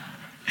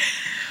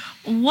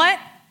 What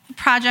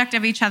project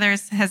of each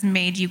other's has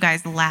made you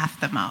guys laugh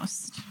the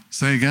most?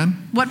 Say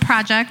again? What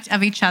project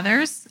of each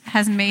other's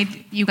has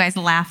made you guys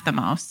laugh the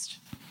most?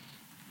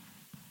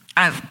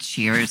 Oh,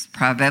 Cheers,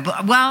 probably.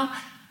 Well,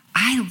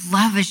 I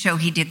love a show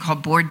he did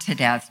called Bored to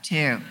Death,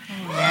 too.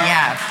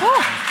 Yeah.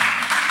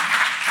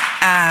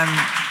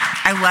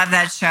 I love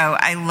that show.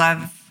 I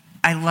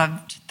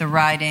loved the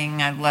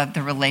writing. I loved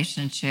the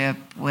relationship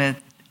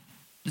with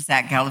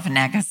Zach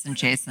Galifianakis and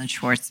Jason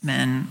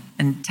Schwartzman,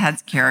 and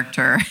Ted's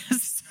character,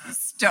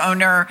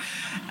 stoner,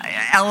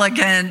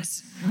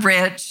 elegant,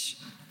 rich,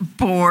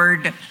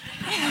 bored,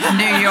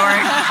 New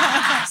York,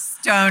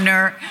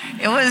 stoner.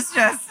 It was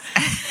just...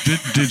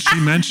 Did she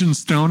mention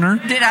stoner?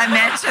 Did I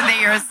mention that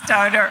you're a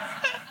stoner?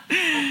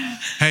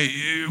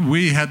 Hey,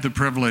 we had the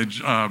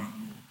privilege,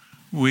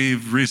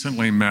 we've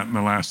recently met in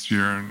the last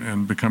year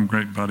and become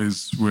great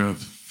buddies with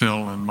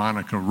Phil and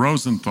Monica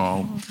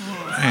Rosenthal.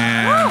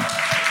 And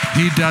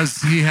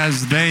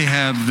they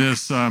have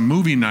this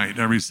movie night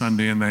every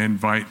Sunday, and they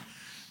invite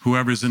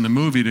whoever's in the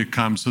movie to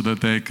come so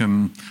that they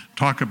can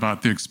talk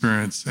about the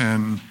experience.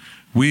 And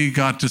we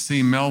got to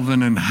see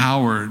Melvin and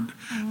Howard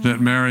that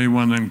Mary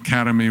won an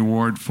Academy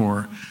Award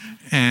for.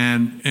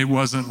 And it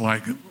wasn't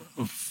like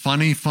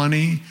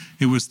funny.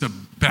 It was the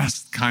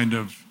best kind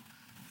of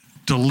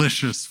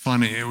delicious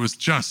funny. It was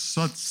just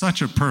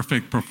such a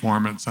perfect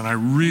performance. And I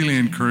really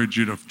encourage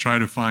you to try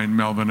to find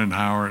Melvin and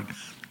Howard.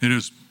 It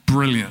is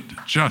brilliant,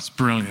 just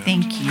brilliant.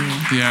 Thank you.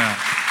 Yeah.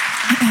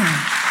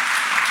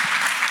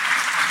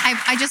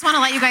 I just want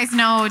to let you guys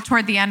know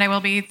toward the end I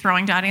will be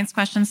throwing to audience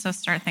questions, so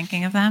start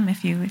thinking of them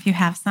if you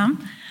have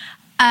some.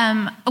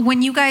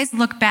 When you guys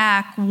look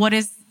back, what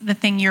is the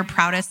thing you're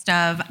proudest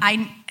of?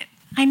 I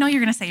know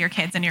you're going to say your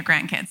kids and your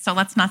grandkids, so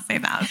let's not say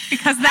that,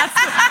 because that's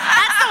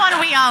the one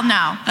we all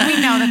know.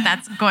 We know that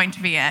that's going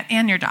to be it,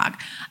 and your dog.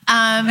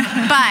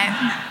 But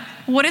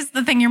what is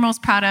the thing you're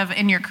most proud of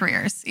in your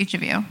careers, each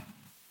of you?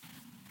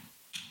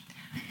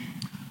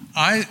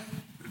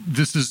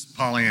 This is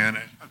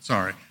Pollyanna.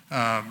 Sorry,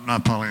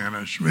 not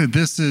Pollyannish.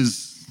 This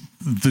is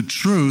the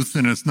truth,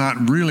 and it's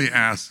not really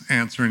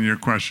answering your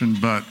question,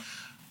 but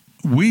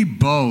we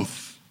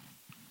both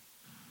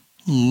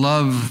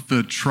love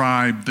the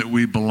tribe that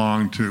we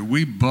belong to.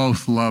 We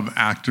both love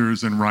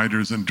actors and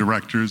writers and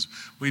directors.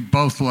 We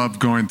both love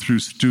going through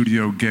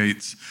studio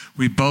gates.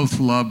 We both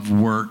love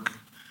work.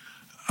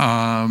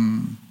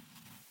 That's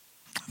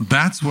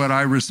what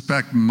I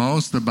respect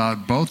most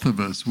about both of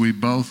us. We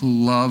both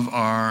love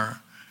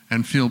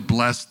and feel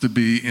blessed to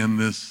be in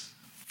this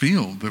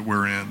field that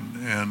we're in.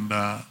 And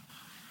I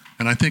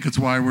think it's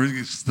why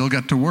we still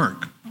get to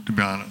work, to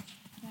be honest.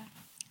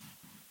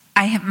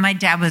 My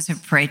dad was a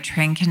freight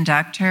train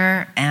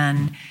conductor,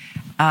 and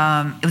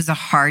it was a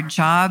hard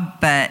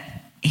job, but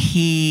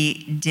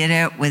he did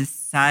it with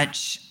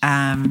such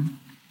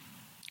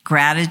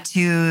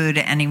gratitude,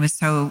 and he was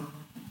so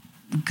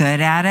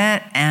good at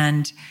it.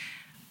 And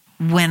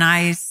when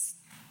I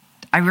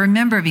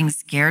remember being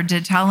scared to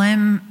tell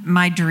him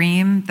my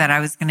dream that I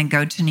was going to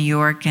go to New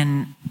York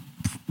and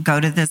go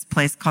to this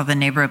place called the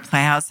Neighborhood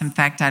Playhouse. In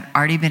fact, I'd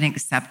already been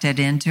accepted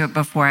into it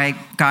before I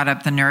got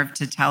up the nerve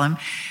to tell him.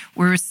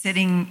 We were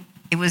sitting,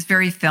 it was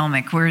very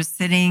filmic. We were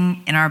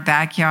sitting in our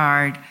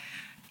backyard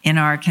in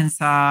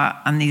Arkansas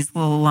on these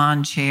little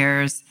lawn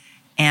chairs,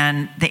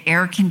 and the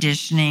air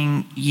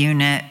conditioning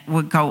unit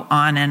would go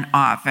on and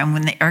off. And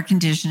when the air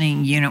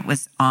conditioning unit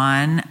was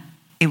on,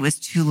 it was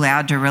too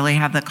loud to really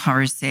have the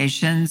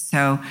conversation.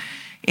 So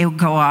it would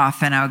go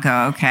off, and I would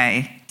go,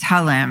 okay,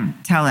 tell him.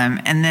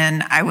 And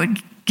then I would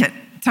get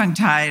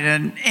tongue-tied.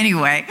 And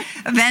anyway,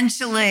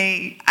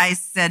 eventually I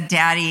said,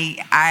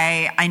 Daddy,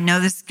 I know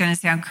this is going to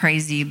sound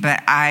crazy,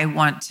 but I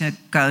want to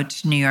go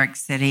to New York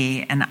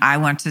City, and I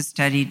want to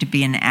study to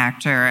be an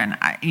actor. And,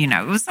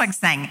 it was like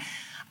saying,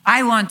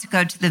 I want to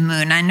go to the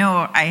moon. I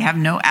know I have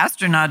no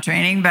astronaut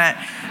training, but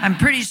I'm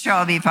pretty sure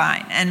I'll be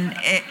fine. And,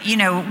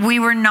 we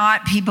were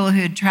not people who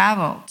had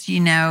traveled.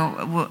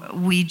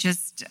 We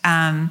just...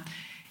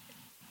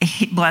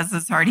 bless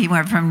his heart, he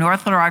went from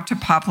North Little Rock to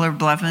Poplar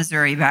Bluff,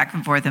 Missouri, back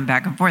and forth and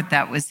back and forth.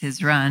 That was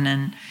his run.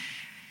 And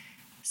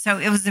so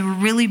it was a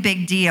really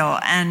big deal.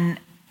 And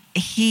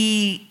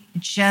he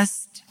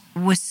just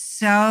was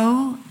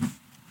so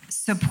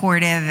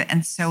supportive,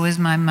 and so was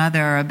my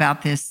mother,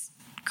 about this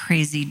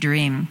crazy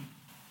dream.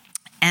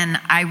 And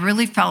I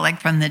really felt like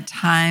from the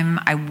time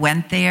I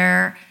went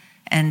there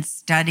and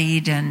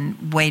studied and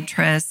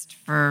waitressed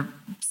for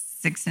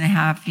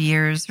 6.5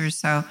 years or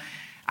so,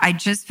 I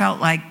just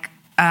felt like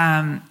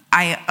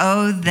I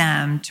owe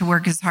them to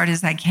work as hard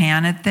as I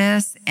can at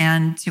this,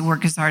 and to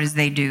work as hard as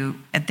they do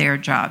at their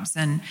jobs.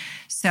 And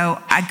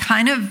So I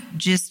kind of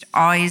just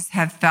always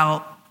have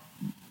felt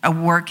a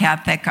work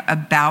ethic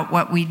about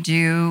what we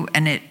do,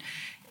 and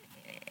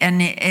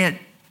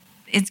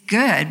it's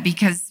good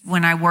because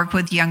when I work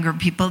with younger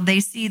people, they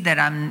see that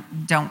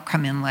don't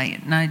come in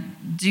late, and I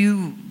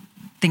do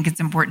think it's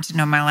important to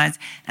know my lines.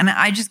 And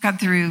I just got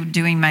through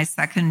doing my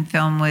second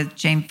film with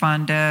Jane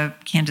Fonda,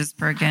 Candice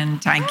Bergen,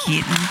 Diane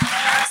Keaton.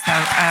 So,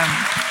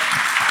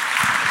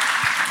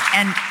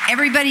 and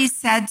everybody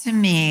said to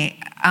me,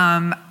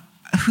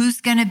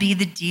 who's going to be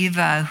the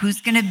diva?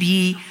 Who's going to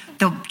be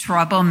the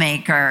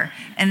troublemaker?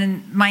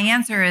 And my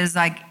answer is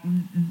like,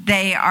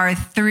 they are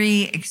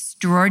three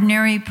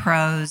extraordinary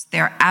pros.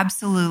 They're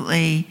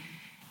absolutely,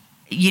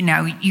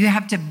 you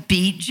have to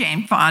beat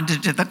Jane Fonda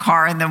to the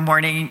car in the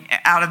morning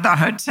out of the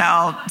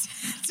hotel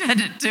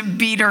to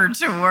beat her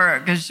to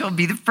work, because she'll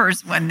be the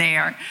first one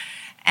there.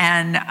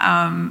 And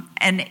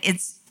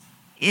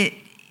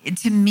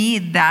to me,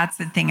 that's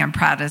the thing I'm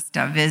proudest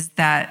of, is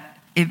that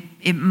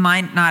it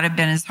might not have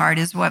been as hard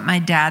as what my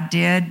dad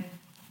did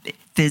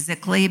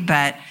physically,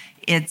 but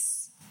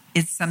it's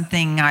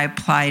something I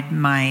applied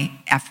my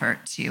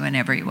effort to in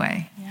every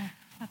way. Yeah,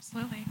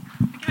 absolutely.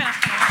 Give it up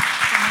to you.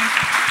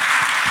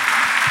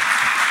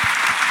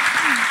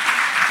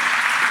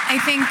 I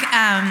think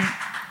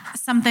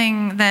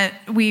something that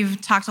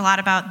we've talked a lot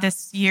about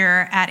this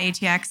year at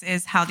ATX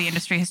is how the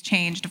industry has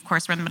changed. Of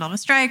course, we're in the middle of a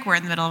strike. We're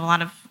in the middle of a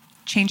lot of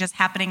changes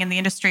happening in the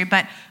industry.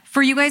 But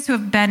for you guys who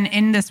have been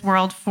in this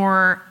world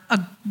for a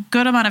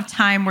good amount of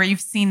time, where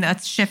you've seen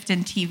that shift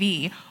in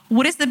TV,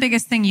 what is the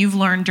biggest thing you've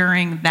learned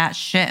during that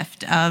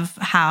shift of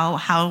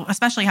how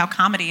especially how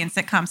comedy and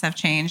sitcoms have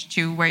changed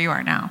to where you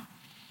are now?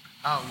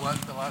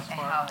 What the last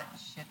part? How it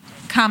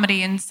shifted.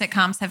 Comedy and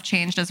sitcoms have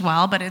changed as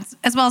well, but it's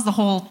as well as the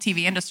whole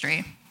TV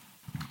industry.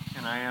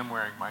 And I am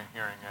wearing my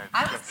hearing aids.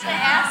 I was going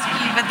to ask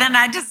you, but then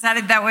I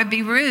decided that would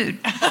be rude.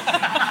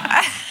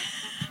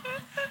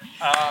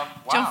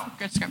 Wow.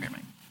 Just grab your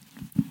mic.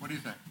 What do you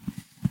think?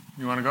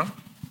 You want to go?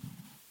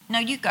 No,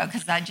 you go,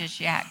 because I just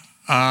yacked.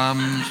 All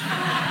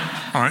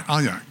right,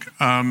 I'll yak.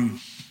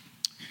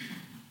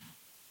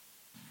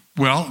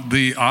 Well,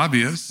 the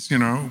obvious,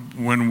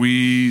 when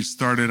I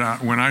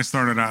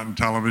started out in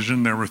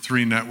television, there were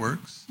 3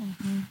 networks,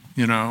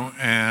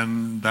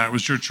 and that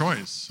was your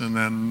choice. And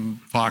then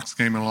Fox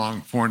came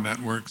along, 4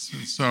 networks.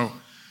 And so,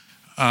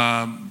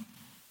 and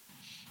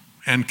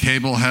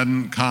cable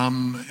hadn't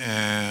come,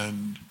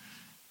 and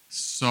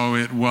so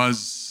it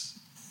was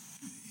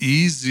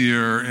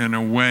easier in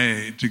a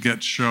way to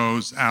get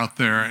shows out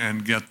there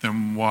and get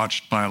them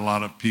watched by a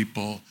lot of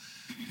people.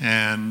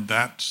 And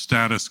that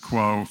status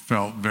quo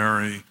felt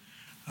very,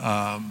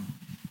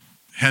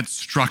 had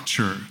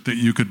structure that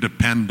you could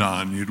depend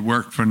on. You'd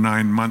work for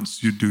 9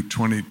 months, you'd do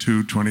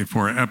 22,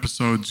 24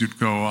 episodes, you'd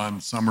go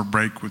on summer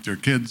break with your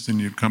kids, and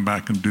you'd come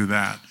back and do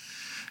that.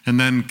 And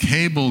then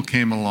cable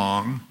came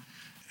along,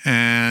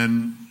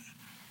 and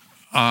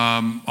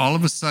all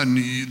of a sudden,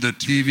 the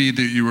TV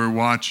that you were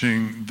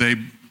watching,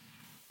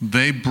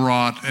 they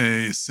brought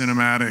a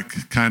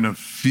cinematic kind of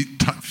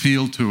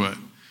feel to it.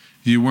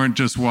 You weren't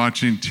just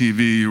watching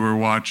TV, you were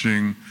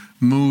watching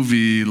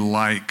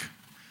movie-like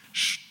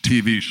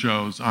TV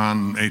shows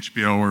on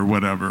HBO or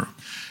whatever.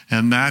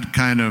 And that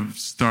kind of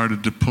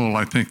started to pull,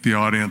 I think, the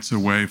audience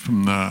away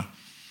from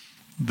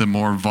the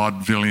more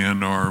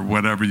vaudevillian or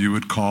whatever you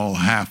would call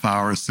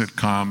half-hour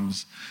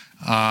sitcoms.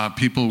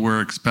 People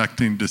were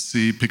expecting to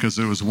see, because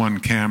it was one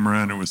camera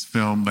and it was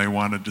film, they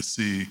wanted to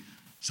see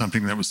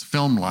something that was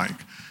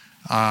film-like.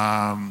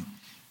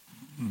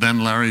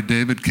 Then Larry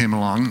David came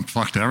along and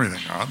fucked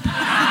everything up.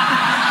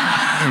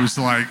 It was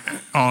like,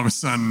 all of a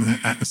sudden,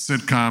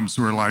 sitcoms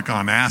were like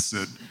on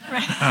acid.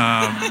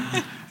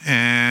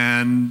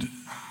 And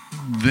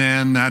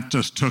then that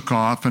just took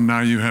off, and now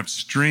you have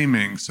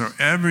streaming. So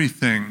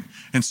everything,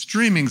 and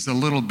streaming's a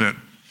little bit,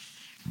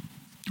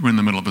 we're in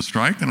the middle of a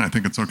strike, and I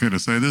think it's okay to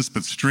say this,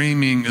 but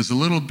streaming is a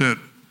little bit,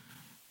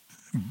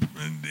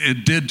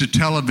 it did to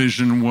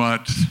television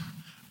what,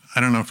 I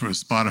don't know if it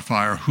was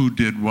Spotify or who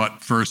did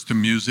what first to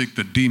music,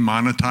 that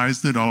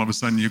demonetized it. All of a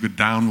sudden you could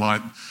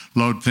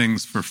download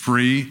things for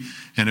free,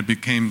 and it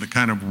became the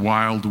kind of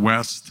Wild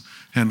West.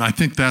 And I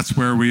think that's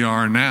where we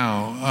are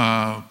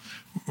now.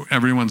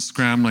 Everyone's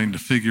scrambling to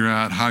figure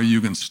out how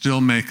you can still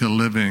make a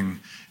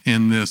living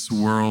in this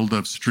world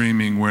of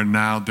streaming, where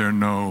now there are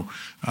no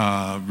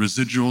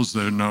residuals,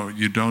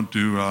 you don't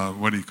do,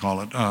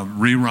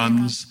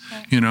 reruns,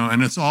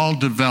 and it's all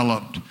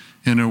developed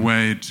in a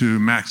way to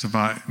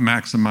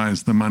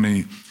maximize the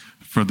money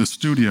for the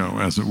studio,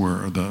 as it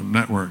were, or the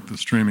network, the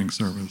streaming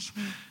service.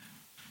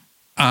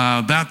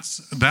 That's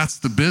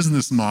the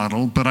business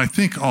model, but I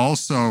think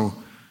also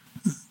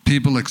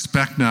people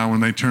expect now when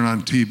they turn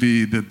on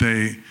TV that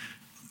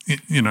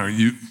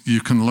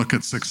you can look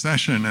at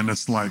Succession and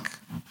it's like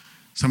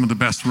some of the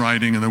best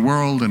writing in the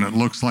world, and it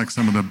looks like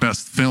some of the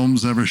best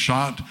films ever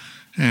shot.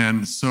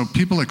 And so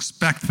people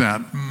expect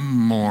that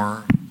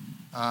more.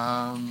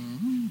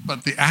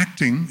 But the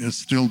acting is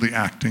still the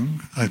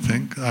acting, I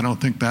think. I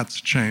don't think that's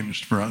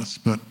changed for us,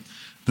 but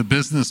the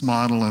business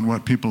model and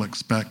what people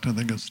expect, I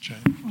think, has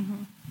changed.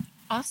 Mm-hmm.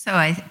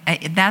 Also,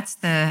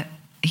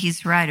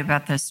 he's right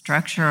about the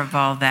structure of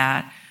all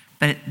that,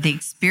 but the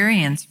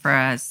experience for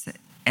us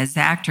as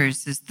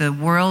actors is the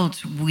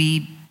world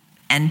we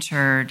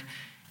entered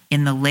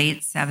in the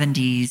late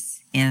 70s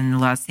in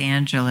Los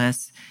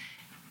Angeles.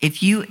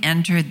 If you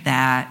entered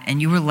that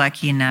and you were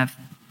lucky enough,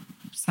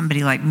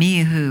 somebody like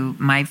me, who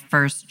my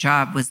first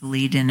job was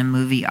lead in a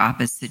movie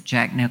opposite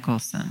Jack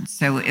Nicholson.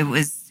 So it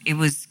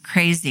was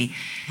crazy.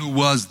 Who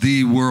was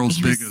the world's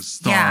biggest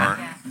star.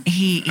 Yeah,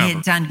 he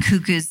had done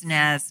Cuckoo's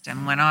Nest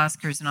and won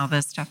Oscars and all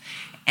this stuff.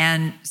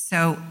 And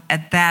so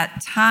at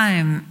that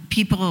time,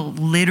 people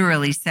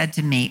literally said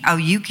to me, "Oh,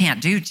 you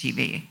can't do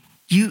TV.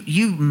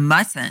 You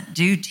mustn't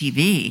do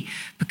TV,"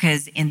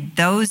 because in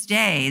those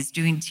days,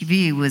 doing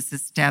TV was a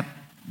step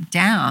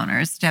down or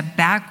a step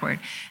backward.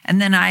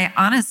 And then I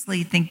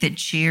honestly think that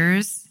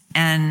Cheers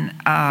and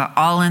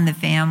All in the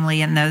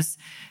Family and those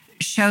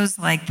shows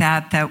like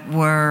that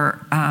were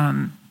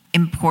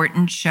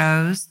important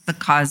shows, The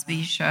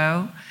Cosby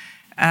Show,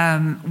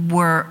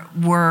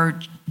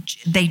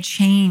 they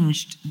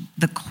changed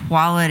the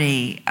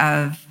quality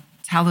of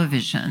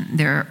television.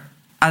 There are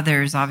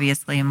others,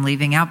 obviously, I'm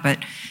leaving out, but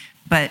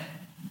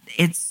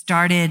it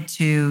started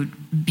to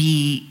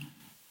be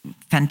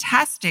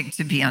fantastic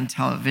to be on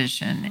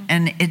television,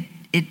 and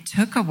it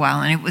took a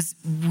while, and it was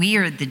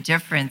weird, the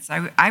difference.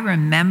 I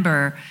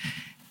remember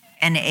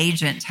an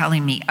agent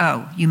telling me,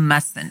 "Oh, you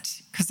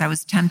mustn't," because I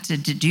was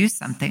tempted to do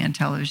something on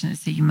television and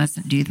say, "You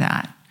mustn't do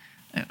that."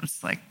 It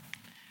was like,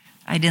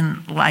 I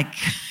didn't like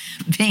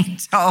being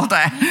told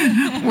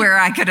where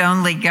I could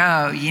only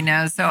go,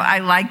 so I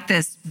like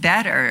this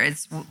better.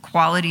 It's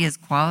quality is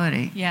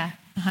quality. Yeah,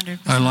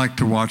 100%. I like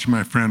to watch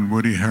my friend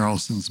Woody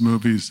Harrelson's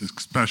movies,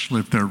 especially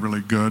if they're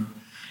really good.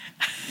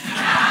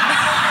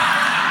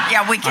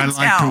 Yeah, we can tell.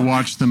 I like to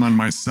watch them on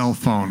my cell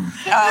phone.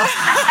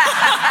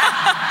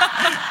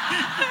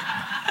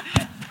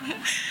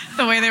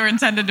 The way they were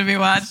intended to be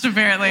watched,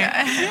 apparently.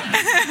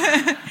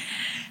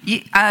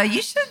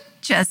 You should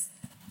just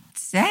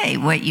say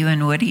what you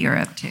and Woody are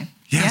up to.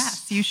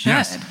 Yes, you should.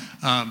 Yes.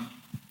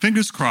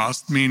 Fingers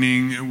crossed,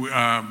 meaning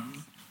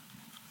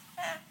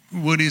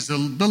Woody's a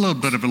little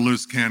bit of a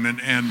loose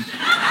cannon,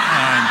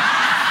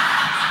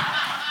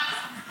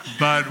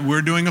 but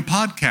we're doing a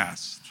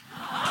podcast.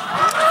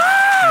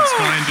 It's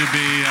going to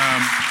be.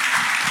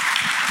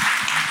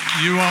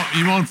 You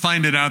won't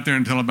find it out there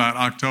until about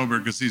October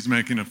because he's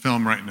making a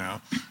film right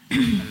now.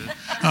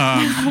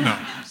 No,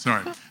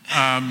 sorry.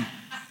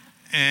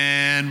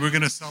 And we're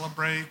going to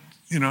celebrate,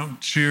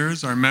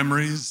 Cheers, our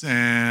memories,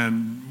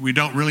 and we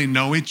don't really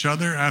know each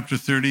other after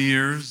 30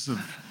 years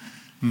of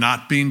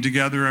not being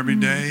together every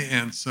day,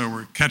 and so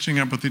we're catching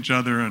up with each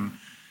other, and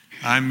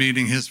I'm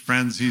meeting his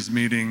friends, he's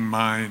meeting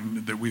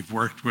mine that we've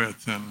worked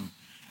with, and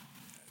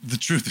the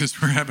truth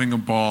is we're having a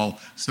ball,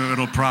 so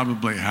it'll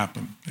probably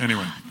happen.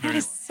 Anyway. That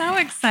is so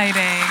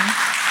exciting.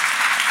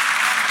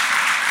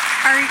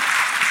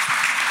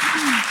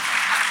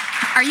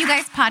 Are you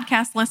guys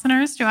podcast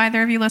listeners? Do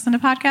either of you listen to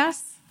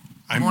podcasts?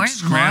 I'm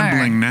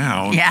scrambling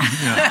now. Yeah.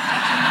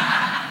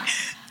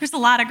 There's a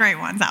lot of great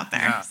ones out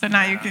there. Yeah. So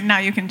now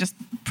you can just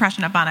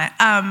freshen up on it.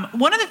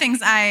 One of the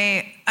things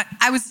I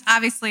was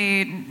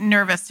obviously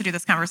nervous to do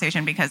this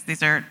conversation because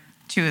these are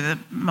two of the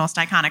most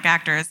iconic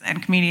actors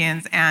and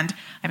comedians, and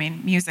I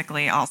mean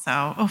musically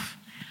also,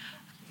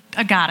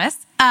 a goddess.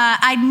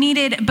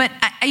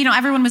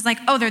 Everyone was like,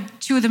 "Oh, they're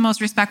two of the most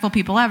respectful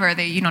people ever.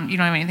 You don't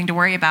have anything to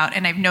worry about."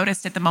 And I've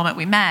noticed at the moment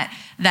we met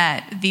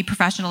that the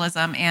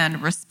professionalism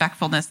and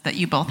respectfulness that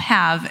you both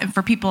have, and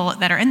for people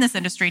that are in this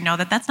industry, know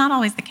that that's not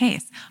always the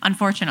case,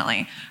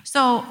 unfortunately.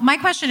 So my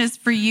question is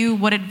for you: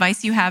 what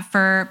advice you have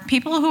for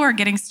people who are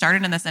getting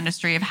started in this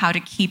industry of how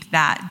to keep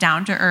that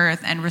down to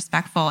earth and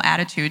respectful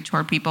attitude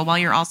toward people while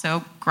you're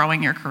also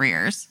growing your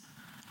careers?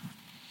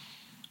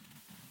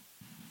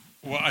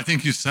 Well, I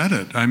think you said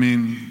it. I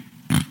mean,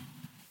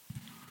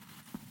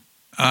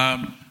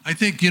 I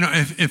think,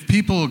 if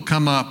people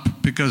come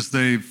up because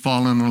they've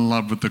fallen in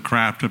love with the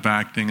craft of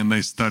acting and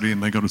they study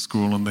and they go to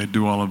school and they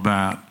do all of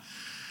that,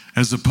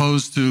 as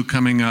opposed to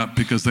coming up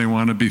because they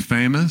want to be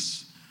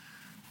famous,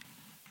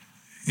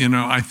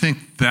 I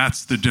think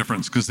that's the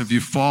difference. Because if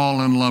you fall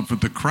in love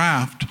with the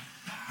craft,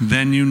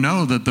 then you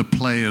know that the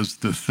play is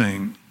the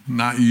thing,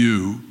 not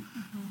you.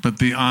 But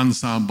the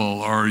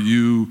ensemble, or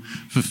you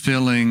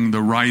fulfilling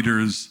the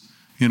writer's,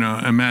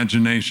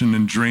 imagination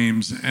and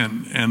dreams,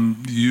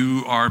 and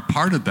you are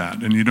part of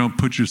that, and you don't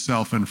put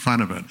yourself in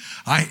front of it.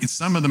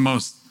 Some of the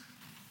most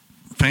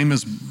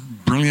famous,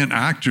 brilliant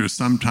actors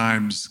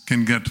sometimes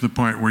can get to the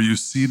point where you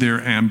see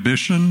their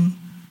ambition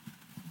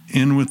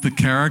in with the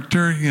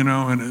character,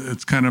 and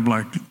it's kind of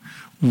like,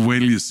 wait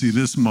till you see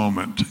this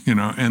moment,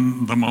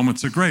 and the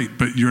moments are great,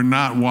 but you're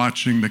not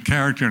watching the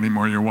character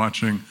anymore, you're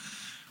watching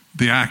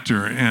the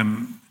actor.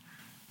 And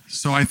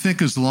so I think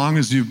as long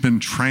as you've been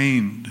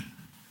trained,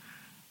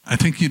 I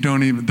think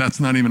that's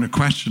not even a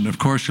question. Of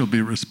course you'll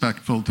be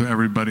respectful to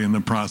everybody in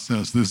the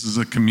process. This is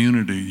a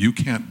community. You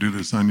can't do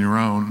this on your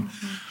own.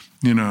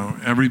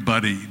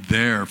 Everybody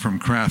there, from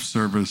craft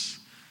service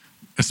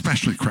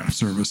especially craft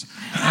service,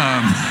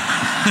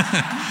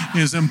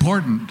 is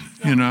important,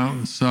 you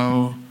know.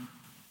 So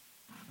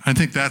I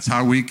think that's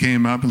how we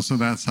came up, and so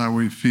that's how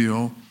we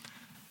feel.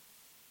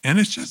 And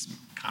it's just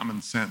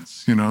common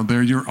sense, you know.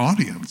 They're your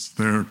audience.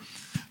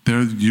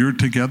 You're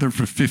together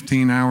for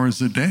 15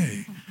 hours a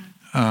day.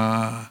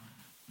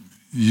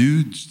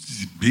 You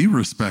be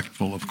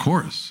respectful, of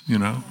course, you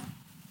know.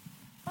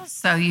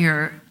 So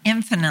you're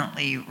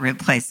infinitely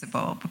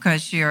replaceable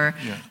because you're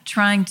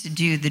trying to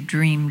do the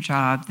dream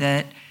job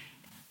that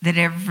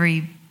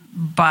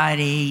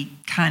everybody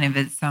kind of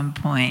at some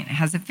point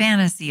has a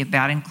fantasy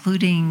about,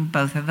 including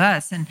both of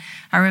us. And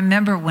I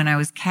remember when I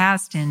was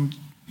cast in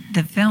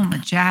the film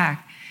with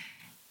Jack,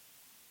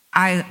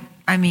 I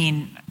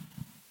mean,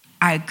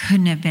 I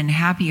couldn't have been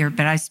happier,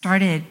 but I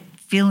started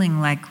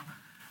feeling like,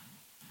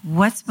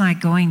 what's my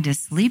going to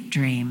sleep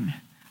dream?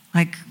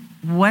 Like,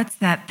 what's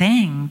that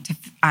thing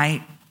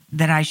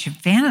that I should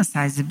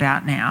fantasize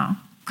about now?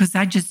 Because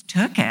I just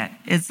took it.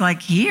 It's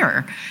like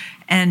here.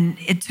 And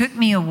it took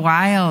me a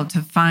while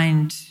to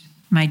find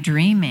my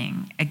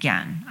dreaming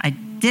again. I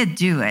did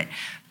do it,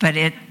 but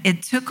it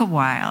took a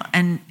while.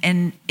 And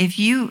if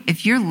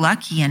you're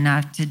lucky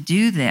enough to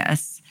do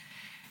this,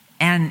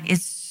 and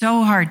it's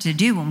so hard to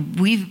do,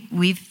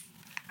 we've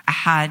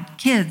had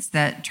kids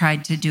that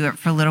tried to do it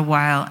for a little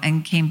while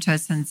and came to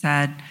us and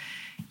said,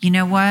 you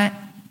know what?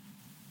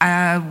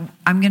 I'm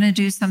going to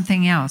do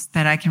something else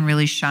that I can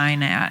really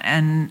shine at.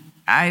 And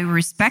I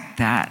respect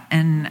that.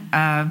 And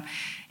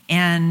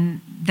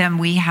then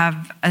we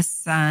have a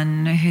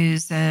son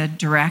who's a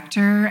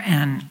director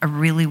and a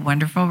really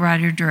wonderful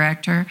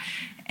writer-director.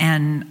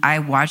 And I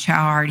watch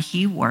how hard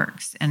he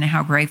works and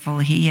how grateful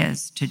he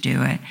is to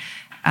do it.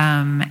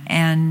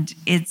 And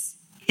it's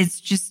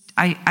just,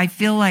 I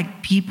feel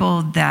like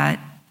people that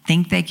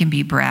think they can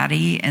be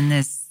bratty in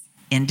this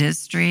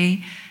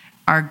industry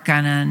are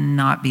gonna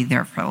not be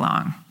there for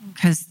long,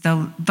 because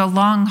the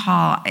long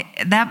haul,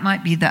 that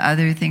might be the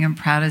other thing I'm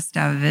proudest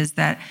of, is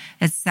that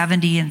at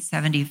 70 and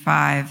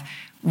 75,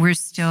 we're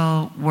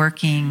still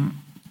working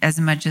as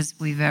much as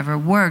we've ever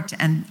worked.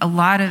 And a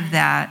lot of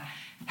that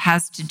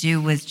has to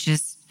do with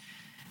just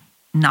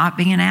not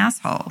being an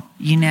asshole,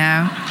 you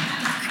know?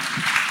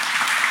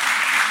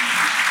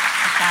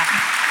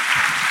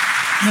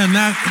 And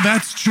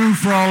that's true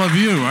for all of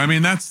you. I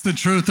mean, that's the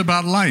truth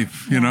about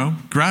life, you know?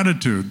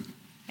 Gratitude.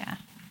 Yeah.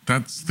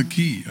 That's the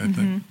key, I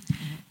think.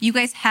 You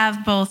guys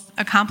have both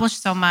accomplished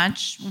so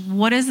much.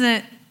 What is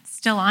it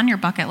still on your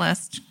bucket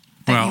list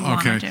that you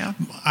want to do?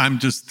 I'm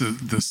just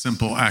the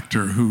simple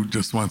actor who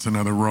just wants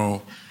another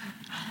role.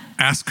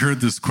 Ask her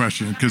this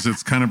question, because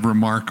it's kind of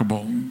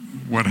remarkable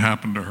what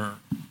happened to her.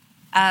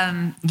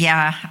 I'll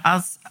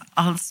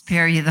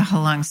spare you the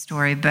whole long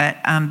story, but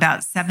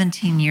about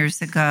 17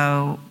 years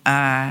ago,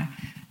 I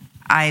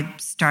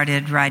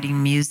started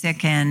writing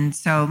music, and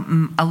so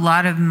a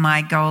lot of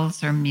my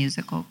goals are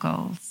musical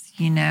goals,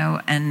 you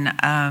know, and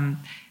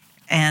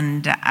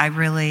I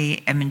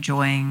really am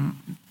enjoying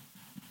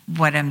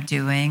what I'm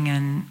doing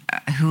and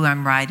who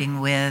I'm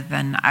writing with,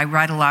 and I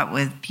write a lot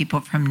with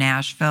people from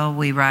Nashville.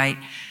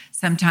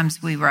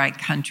 Sometimes we write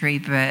country,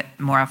 but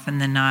more often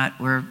than not,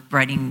 we're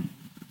writing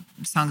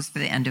songs for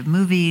the end of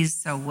movies.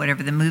 So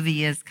whatever the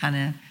movie is kind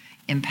of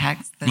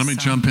impacts the Let me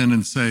jump in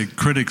and say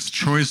Critics'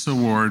 Choice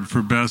Award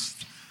for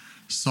Best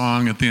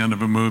Song at the end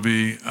of a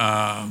movie.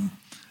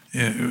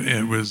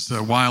 It was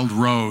Wild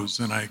Rose,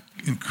 and I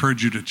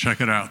encourage you to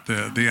check it out,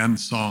 the end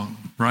song,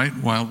 right?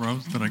 Wild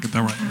Rose? Did I get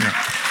that right? Yeah.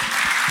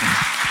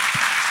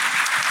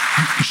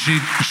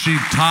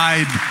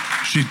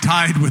 She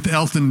tied with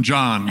Elton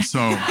John,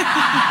 so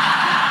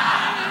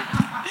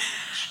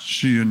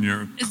she and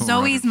your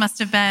Zoe's must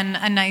have been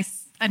a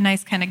nice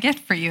kind of gift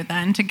for you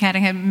then, to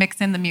getting him mix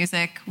in the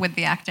music with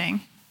the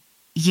acting.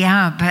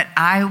 Yeah, but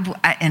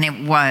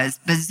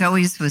but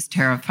Zoe's was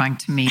terrifying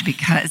to me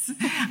because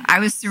I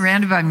was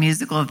surrounded by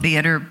musical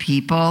theater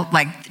people.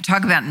 Like,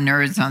 talk about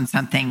nerds on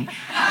something.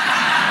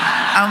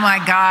 Oh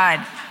my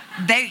God.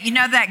 You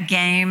know that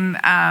game,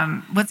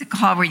 what's it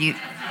called, where you,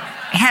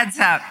 Heads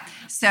Up.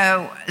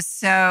 So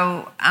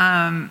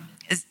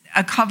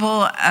a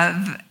couple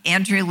of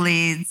Andrew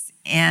Leeds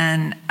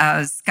and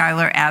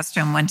Skylar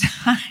Aston one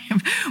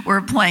time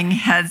were playing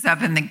Heads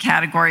Up, and the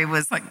category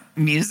was like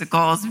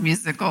musicals,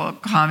 musical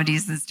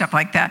comedies and stuff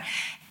like that.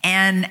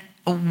 And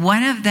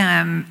one of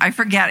them, I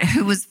forget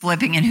who was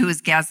flipping and who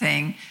was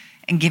guessing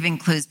and giving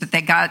clues, but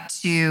they got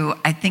to,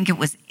 I think it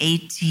was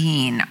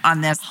 18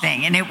 on this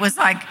thing. And I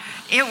like,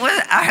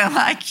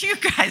 you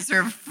guys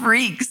are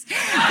freaks.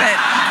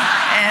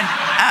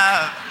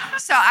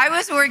 So I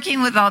was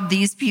working with all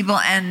these people,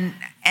 and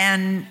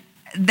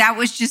that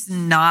was just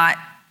not,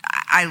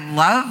 I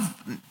love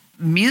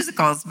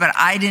musicals, but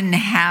I didn't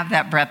have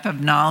that breadth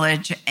of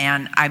knowledge,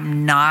 and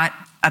I'm not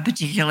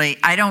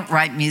I don't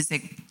write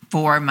music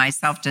for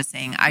myself to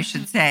sing. I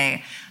should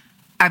say,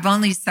 I've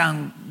only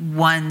sung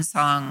one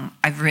song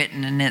I've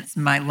written, and it's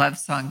my love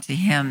song to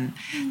him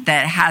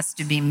that has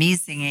to be me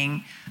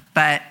singing,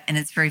 and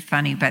it's very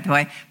funny, by the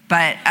way,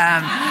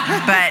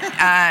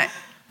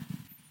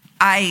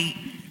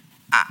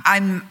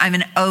 I'm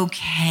an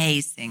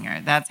okay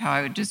singer. That's how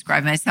I would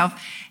describe myself.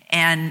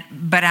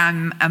 But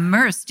I'm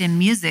immersed in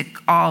music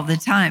all the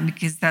time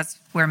because that's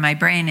where my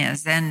brain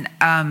is. And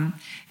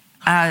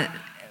I've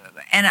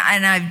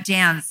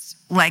danced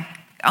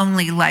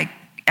only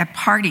at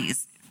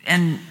parties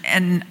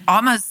and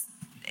almost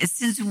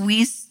since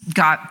we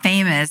got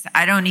famous,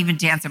 I don't even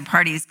dance at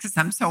parties because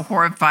I'm so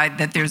horrified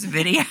that there's a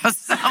video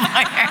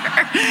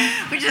somewhere,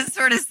 which is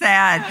sort of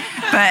sad.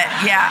 But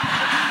yeah,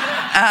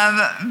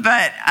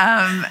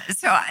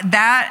 so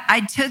that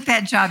I took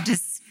that job to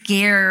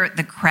scare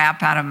the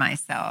crap out of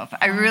myself.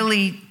 I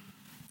really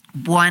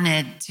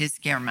wanted to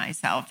scare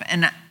myself,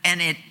 and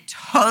it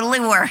totally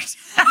worked.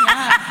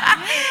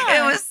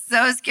 It was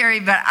so scary,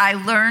 but I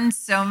learned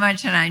so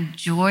much and I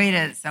enjoyed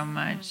it so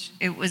much.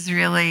 It was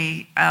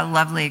really a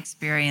lovely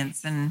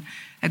experience and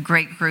a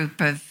great group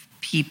of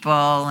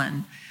people,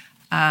 and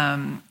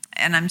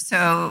I'm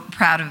so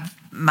proud of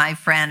my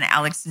friend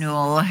Alex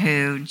Newell,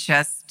 who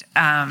just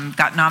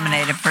got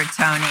nominated for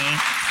Tony.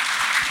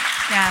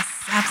 Yes,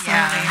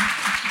 absolutely. Yeah.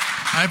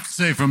 I have to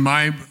say, from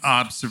my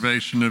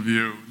observation of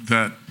you,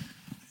 that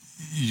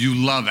you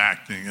love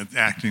acting.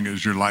 Acting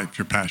is your life,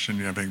 your passion,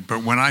 your everything.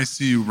 But when I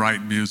see you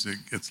write music,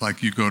 it's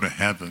like you go to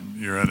heaven.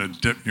 You're in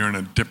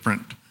a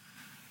different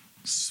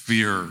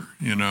sphere.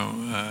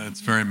 It's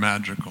very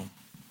magical.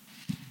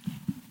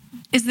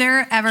 Is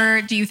there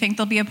ever, do you think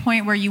there'll be a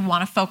point where you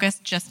want to focus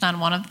just on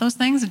one of those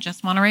things and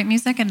just want to write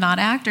music and not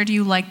act, or do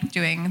you like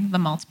doing the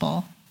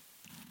multiple?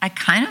 I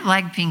kind of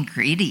like being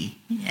greedy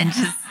and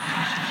just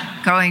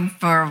going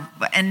for,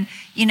 and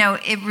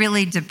it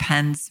really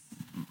depends.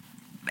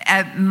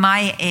 At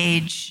my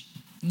age,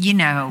 it's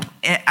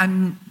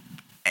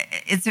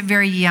a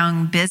very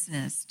young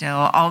business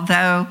still,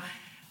 although,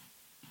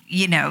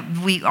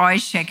 we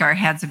always shake our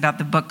heads about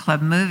the book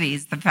club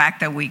movies, the fact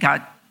that we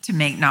got to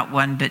make not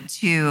one but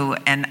two,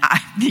 and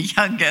I'm the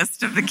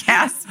youngest of the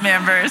cast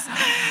members.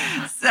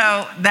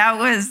 So that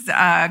was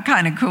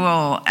kind of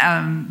cool.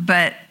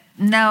 But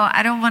no,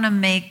 I don't want to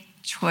make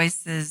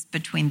choices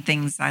between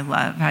things I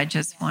love. I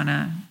just want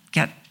to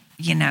get,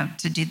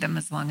 to do them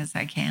as long as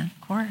I can.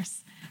 Of course.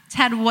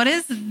 Ted, what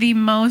is the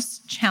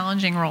most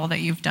challenging role that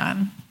you've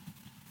done?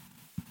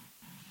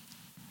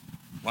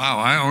 Wow,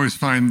 I always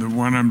find the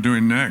one I'm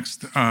doing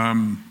next.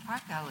 Fargo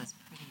is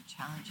pretty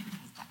challenging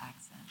with the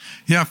accent.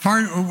 Yeah,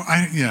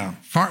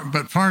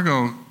 but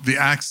Fargo, the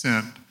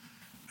accent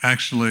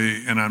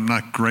actually, and I'm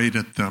not great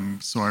at them,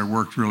 so I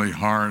worked really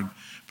hard.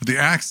 But the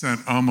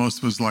accent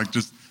almost was like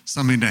just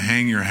something to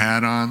hang your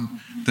hat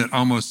on that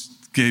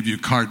almost gave you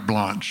carte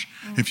blanche.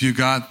 If you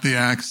got the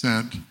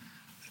accent,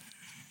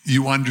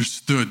 you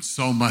understood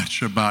so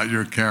much about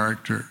your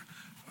character.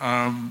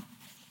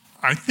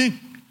 I think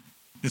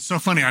it's so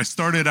funny. I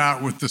started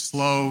out with the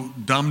slow,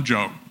 dumb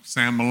joke,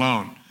 Sam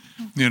Malone,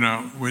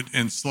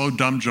 and slow,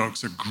 dumb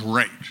jokes are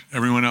great.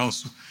 Everyone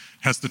else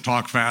has to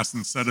talk fast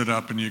and set it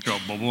up, and you go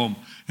boom, boom,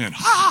 and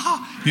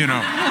ha,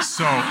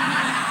 So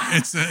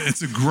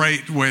it's a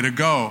great way to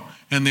go.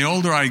 And the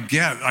older I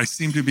get, I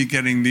seem to be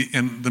getting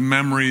the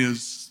memory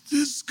is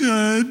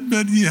good,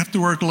 but you have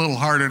to work a little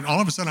harder. And all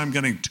of a sudden, I'm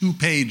getting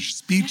 2-page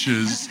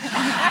speeches,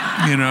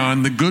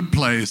 in The Good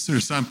Place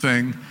or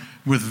something,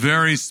 with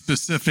very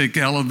specific,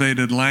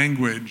 elevated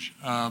language.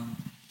 I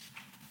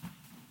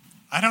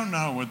don't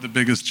know what the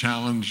biggest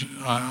challenge.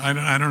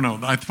 I don't know.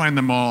 I find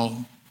them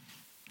all,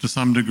 to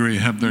some degree,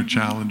 have their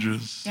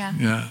challenges.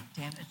 Yeah.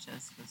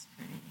 Damages was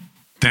pretty.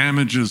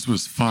 Damages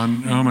was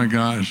fun. Oh my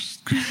gosh.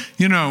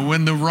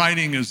 When the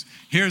writing is,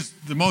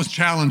 the most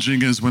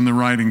challenging is when the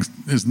writing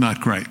is not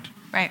great.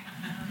 Right.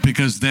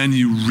 Because then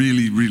you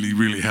really, really,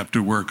 really have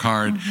to work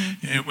hard.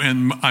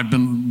 And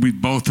we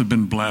both have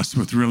been blessed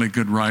with really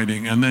good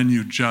writing. And then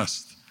you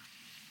just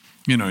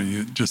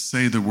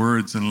say the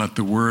words and let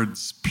the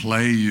words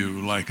play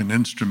you like an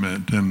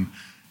instrument. And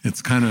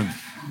it's kind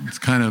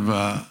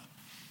of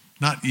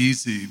not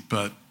easy,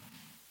 but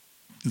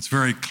it's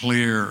very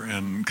clear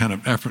and kind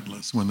of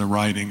effortless when the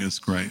writing is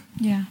great.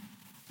 Yeah.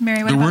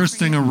 Mary, what the about worst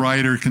for you? thing a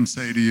writer can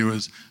say to you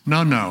is,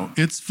 no,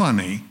 it's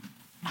funny.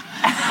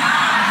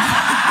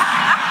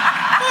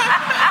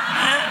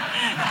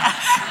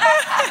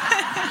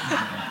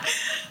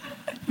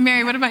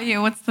 Mary, what about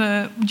you?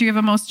 Do you have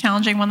a most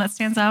challenging one that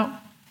stands out?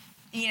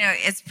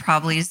 It's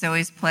probably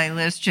Zoe's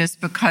playlist, just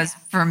because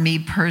for me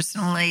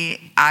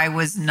personally, I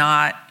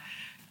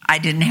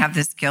didn't have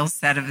the skill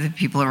set of the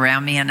people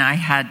around me, and I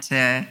had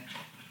to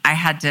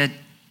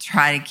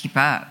try to keep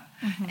up.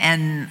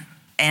 And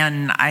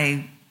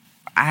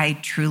I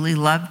truly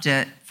loved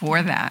it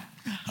for that.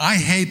 I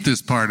hate this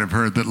part of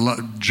her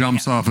that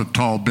jumps off of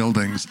tall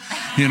buildings,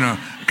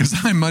 because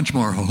I'm much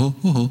more,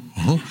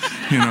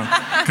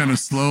 kind of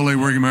slowly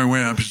working my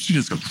way up. She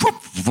just goes,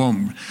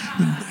 boom.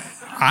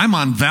 I'm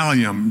on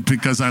Valium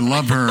because I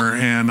love her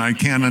and I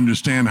can't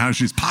understand how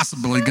she's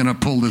possibly going to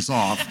pull this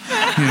off,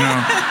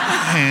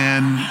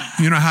 And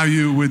you know how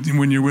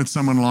when you're with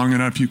someone long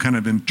enough, you kind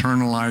of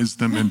internalize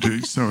them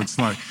so it's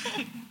like,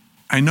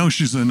 I know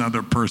she's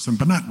another person,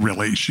 but not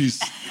really. She's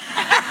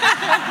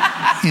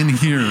in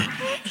here.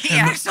 He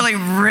actually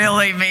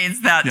really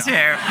means that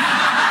too.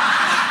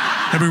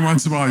 Every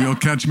once in a while, you'll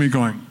catch me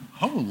going,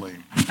 holy.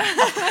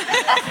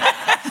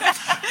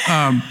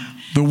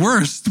 The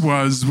worst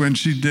was when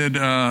she did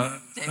a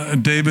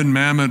David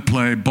Mamet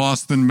play,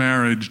 Boston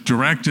Marriage,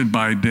 directed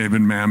by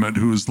David Mamet,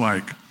 who's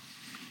like,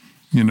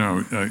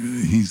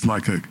 he's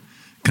like a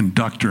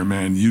conductor,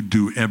 man. You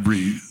do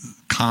every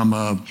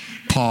comma,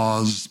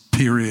 pause,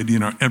 period,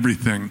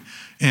 everything.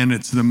 And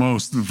it's the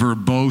most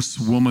verbose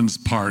woman's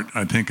part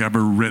I think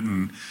ever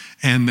written.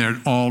 And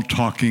they're all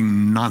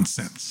talking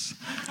nonsense.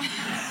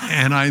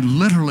 And I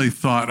literally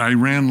thought, I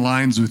ran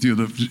lines with you.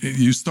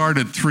 You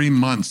started 3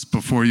 months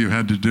before you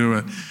had to do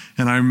it.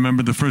 And I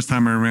remember the first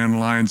time I ran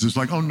lines, it's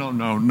like, oh,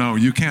 no,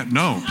 you can't,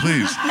 no,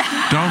 please.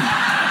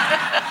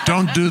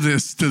 Don't do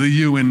this to the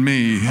you and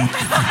me.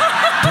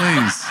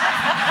 Please.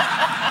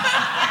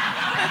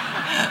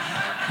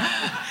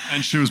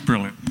 And she was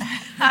brilliant.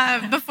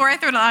 Before I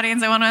throw to the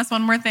audience, I want to ask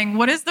one more thing.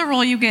 What is the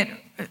role you get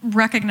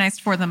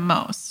recognized for the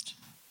most?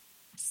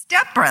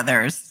 Step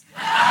Brothers.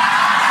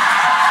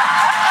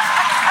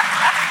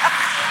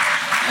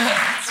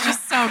 It's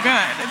just so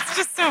good. It's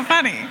just so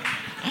funny.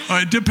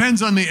 It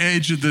depends on the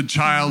age of the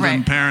child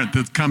and parent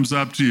that comes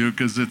up to you,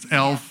 because it's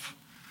Elf,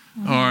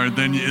 or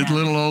then it's a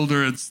little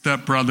older, it's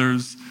Step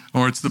Brothers,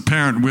 or it's the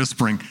parent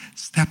whispering,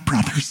 Step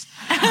Brothers.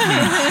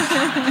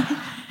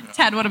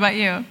 Ted, what about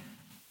you?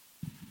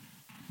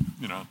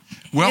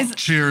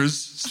 Cheers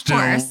still.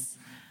 Of course.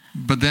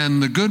 But then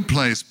The Good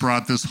Place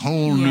brought this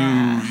whole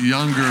new,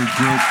 younger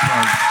group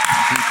of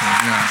people.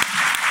 Yeah.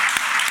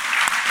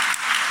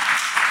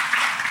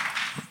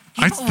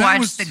 People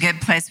watch The Good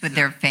Place with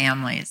their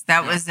families.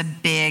 That was a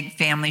big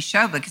family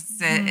show, because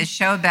it's a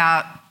show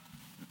about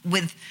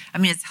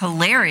it's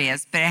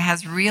hilarious, but it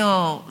has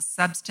real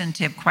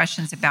substantive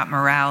questions about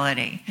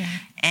morality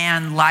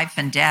and life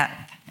and death.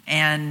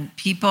 And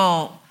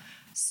people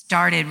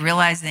started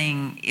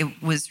realizing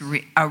it was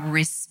a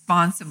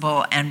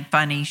responsible and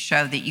funny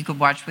show that you could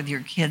watch with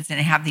your kids and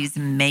have these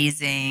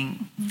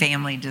amazing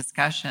family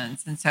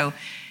discussions. And so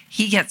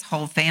he gets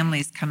whole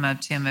families come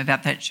up to him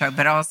about that show,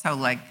 but also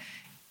like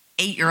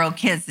 8-year-old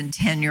kids and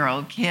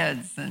 10-year-old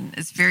kids. And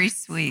it's very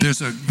sweet.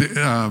 There's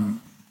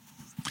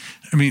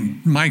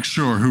Mike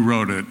Shore, who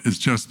wrote it, is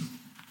just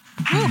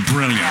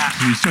brilliant. Yeah.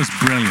 He's just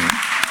brilliant.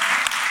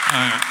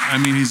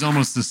 He's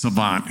almost a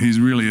savant. He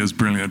really is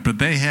brilliant. But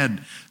they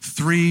had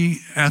 3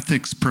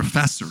 ethics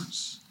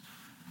professors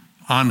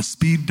on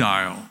speed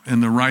dial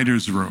in the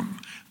writer's room.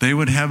 They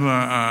would have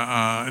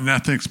an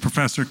ethics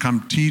professor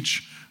come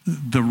teach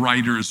the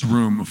writer's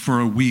room for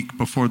a week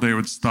before they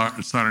would start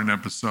an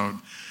episode.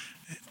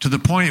 To the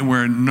point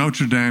where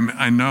Notre Dame,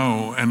 I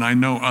know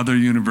other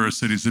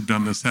universities have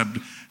done this, have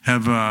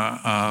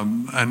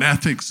an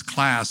ethics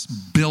class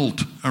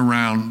built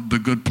around The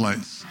Good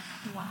Place.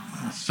 Wow.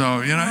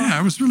 So,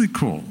 it was really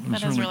cool.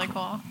 That is really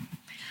cool.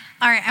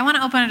 All right, I want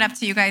to open it up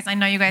to you guys. I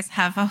know you guys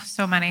have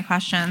so many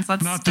questions.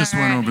 Let's Not this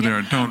one over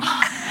there. Don't. All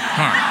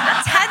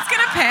right. Ted's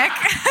going to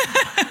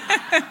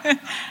pick.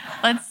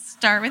 Let's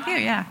start with you,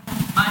 yeah.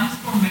 Mine is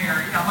for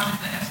Mary. I wanted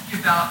to ask you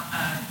about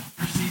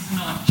your season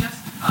on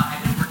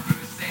Justified and working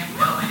with Sam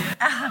Elliott.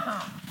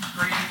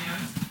 Great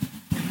news.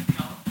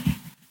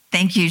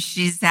 Thank you.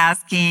 She's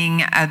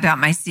asking about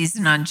my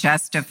season on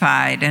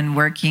Justified and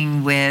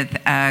working with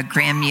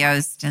Graham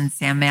Yost and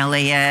Sam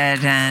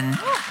Elliott and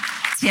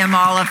Tim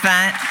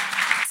Oliphant.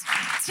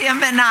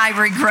 Tim and I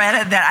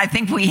regretted that. I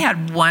think we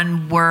had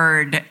one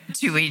word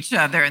to each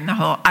other in the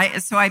whole.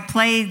 So I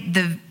played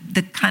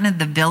the kind of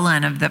the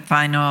villain of the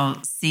final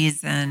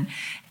season,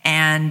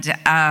 and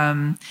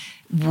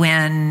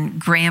when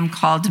Graham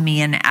called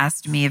me and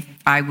asked me if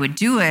I would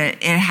do it,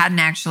 it hadn't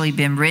actually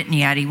been written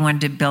yet. He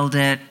wanted to build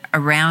it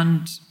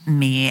around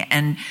me.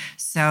 And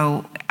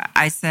so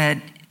I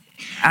said,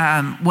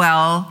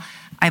 well,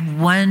 I have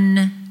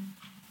one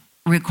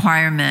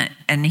requirement.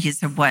 And he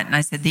said, what? And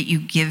I said, that you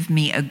give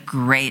me a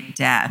great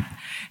death.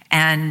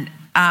 And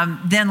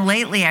then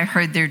lately I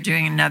heard they're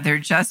doing another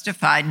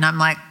Justified. And I'm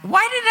like,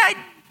 why did I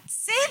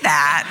say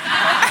that?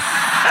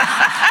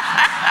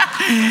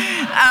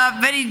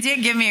 But he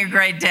did give me a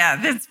great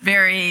death. It's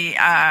very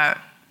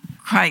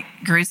quite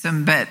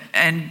gruesome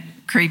and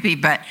creepy,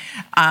 but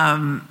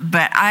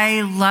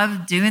I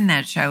loved doing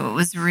that show. It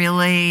was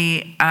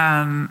really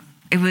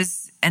it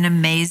was an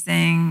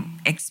amazing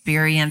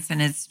experience,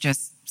 and it's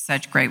just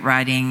such great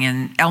writing.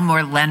 And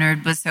Elmore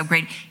Leonard was so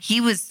great.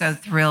 He was so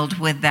thrilled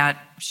with that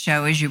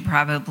show, as you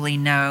probably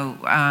know.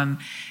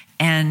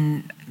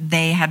 And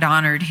they had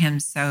honored him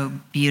so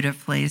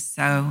beautifully.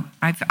 So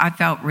I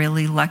felt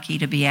really lucky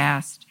to be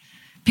asked.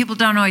 People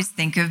don't always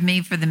think of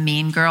me for the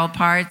mean girl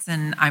parts,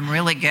 and I'm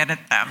really good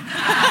at them.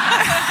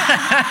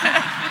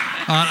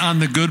 On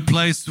The Good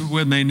Place,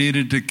 when they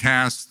needed to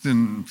cast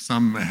in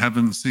some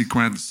heaven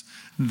sequence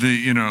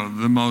the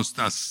most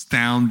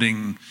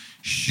astounding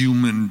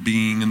human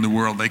being in the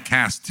world, they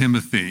cast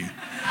Timothy.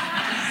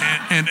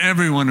 And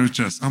everyone was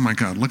just, oh my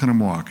God, look at him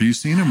walk. Have you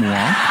seen him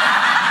walk?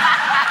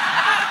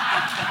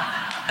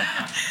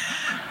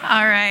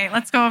 All right,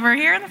 let's go over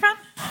here in the front.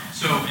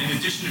 So, in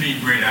addition to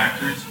being great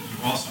actors, you've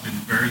you've also been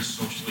very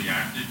socially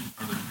active.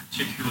 Are there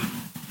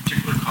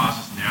particular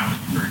causes now that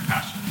you're very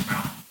passionate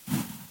about?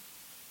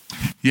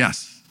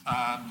 Yes.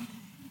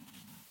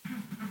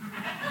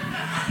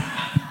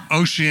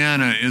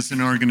 Oceana is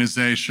an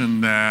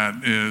organization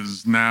that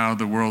is now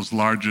the world's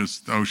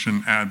largest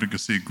ocean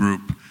advocacy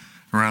group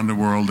around the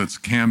world. It's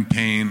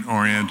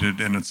campaign-oriented,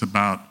 and it's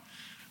about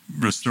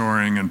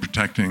restoring and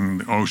protecting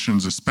the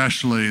oceans,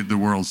 especially the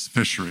world's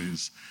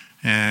fisheries.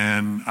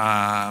 And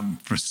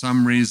for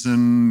some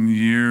reason,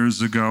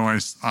 years ago,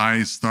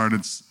 I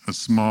started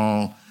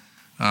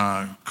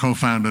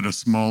co-founded a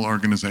small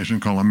organization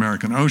called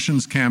American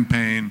Oceans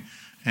Campaign.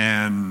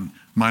 And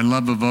my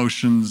love of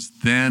oceans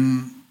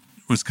then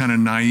was kind of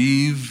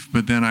naive,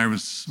 but then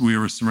we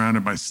were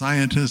surrounded by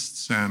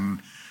scientists,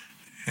 and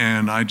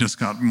I just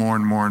got more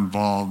and more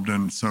involved.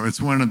 And so it's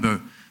one of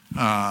the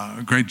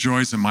great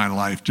joys in my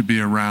life to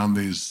be around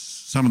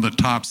some of the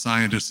top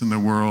scientists in the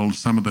world,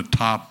 some of the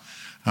top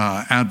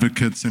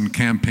advocates and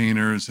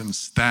campaigners and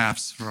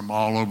staffs from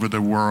all over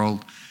the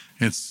world.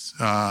 It's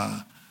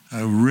a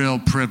real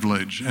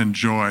privilege and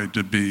joy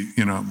to be,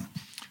 and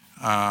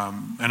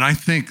I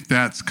think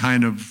that's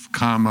kind of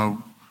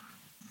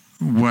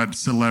what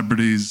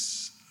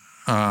celebrities,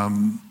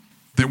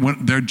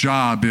 their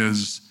job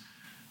is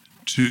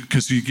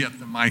because you get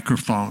the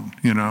microphone,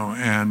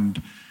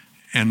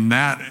 and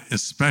that,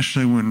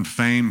 especially when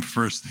fame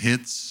first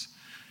hits,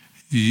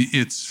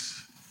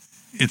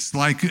 it's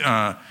like,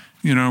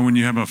 when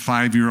you have a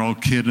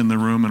 5-year-old kid in the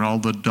room and all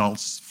the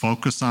adults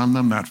focus on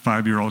them, that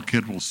 5-year-old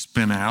kid will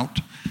spin out,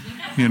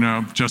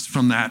 just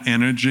from that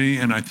energy.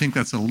 And I think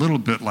that's a little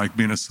bit like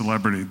being a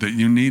celebrity, that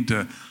you need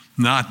to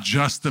not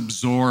just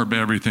absorb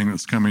everything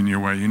that's coming your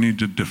way. You need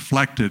to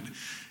deflect it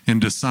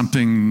into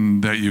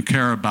something that you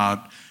care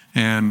about.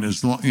 And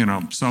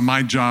so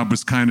my job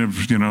was kind of,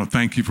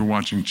 thank you for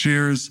watching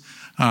Cheers.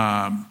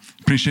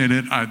 Appreciate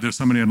it. There's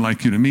somebody I'd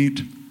like you to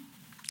meet.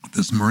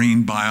 This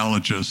marine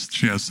biologist,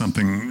 she has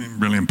something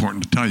really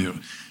important to tell you.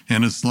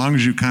 And as long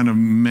as you kind of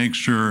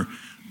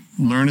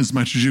learn as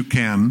much as you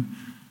can,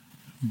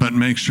 but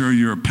make sure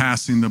you're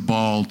passing the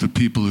ball to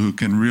people who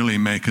can really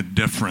make a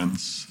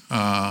difference.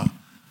 Yeah.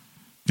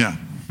 Yeah.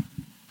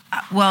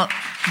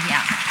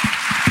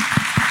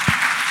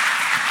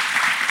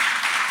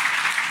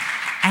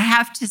 I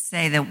have to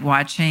say that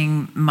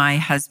watching my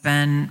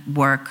husband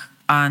work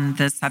on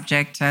the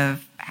subject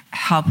of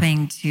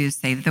helping to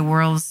save the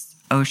world's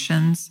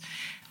oceans,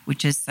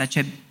 which is such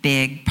a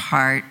big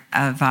part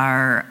of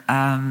our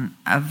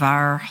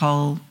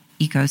whole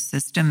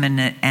ecosystem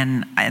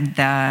and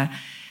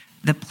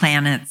the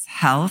planet's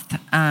health,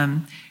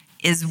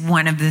 is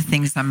one of the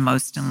things I'm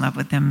most in love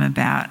with him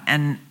about.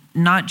 And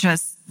not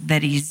just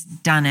that he's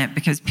done it,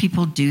 because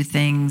people do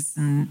things,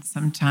 and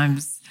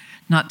sometimes,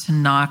 not to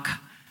knock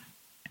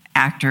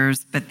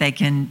actors, but they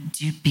can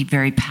be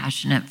very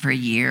passionate for a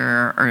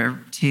year or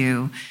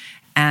two.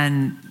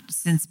 And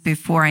since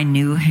before I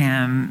knew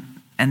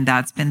him, and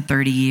that's been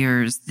 30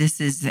 years,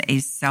 this is a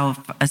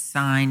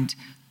self-assigned,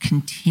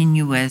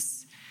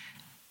 continuous,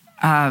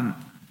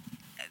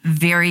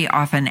 very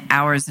often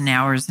hours and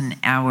hours and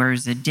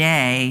hours a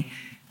day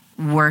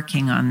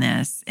working on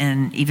this,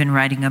 and even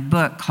writing a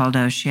book called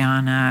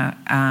Oceana.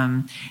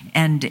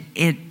 And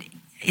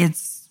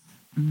it's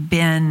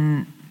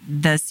been,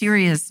 the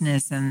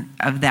seriousness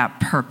of that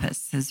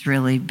purpose has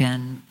really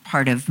been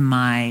part of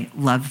my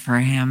love for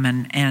him.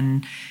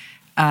 And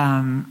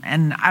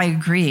I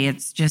agree.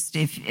 It's just,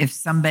 if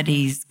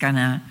somebody's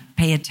gonna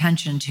pay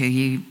attention to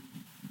you,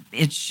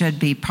 it should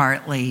be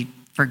partly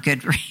for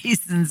good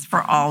reasons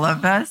for all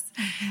of us.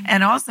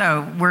 And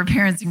also, we're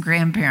parents and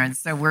grandparents,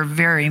 so we're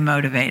very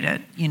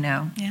motivated,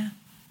 Yeah,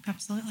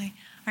 absolutely.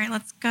 All right,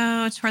 let's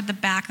go toward the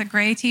back, the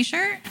gray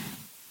T-shirt.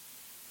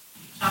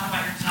 Talk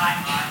about your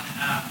time on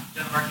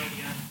Death of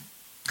Arcadia.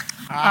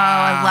 Oh,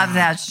 I love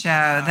that show.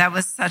 That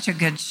was such a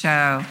good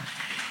show.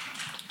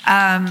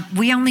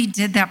 We only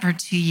did that for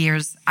 2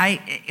 years.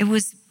 It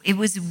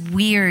was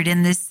weird.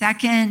 In the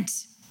second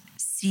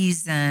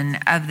season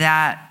of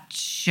that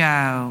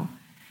show,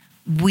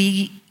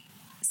 we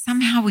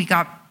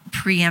got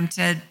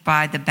preempted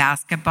by the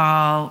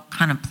basketball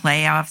kind of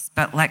playoffs,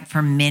 but like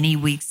for many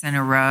weeks in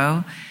a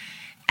row.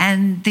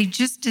 And they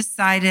just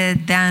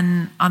decided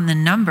then on the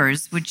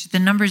numbers, which the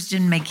numbers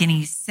didn't make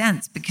any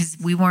sense because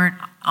we weren't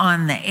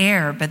on the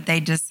air, but they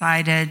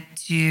decided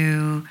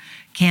to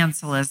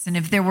cancel us. And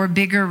if there were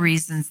bigger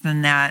reasons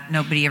than that,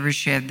 nobody ever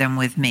shared them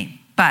with me.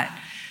 But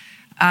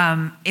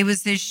it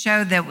was this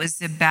show that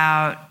was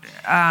about,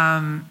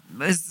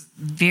 was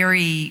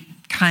very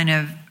kind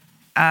of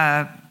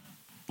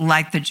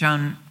like the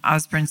Joan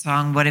Osborne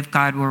song, "What If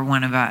God Were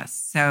One of Us?"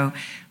 So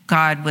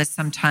God was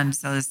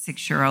sometimes a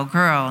 6-year-old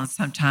girl, and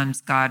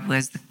sometimes God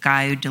was the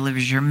guy who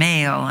delivers your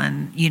mail,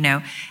 and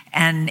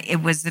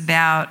it was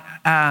about,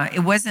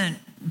 it wasn't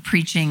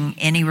preaching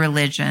any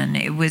religion.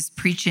 It was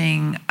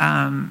preaching,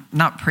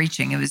 not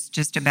preaching, it was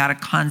just about a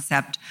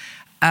concept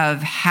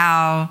of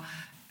how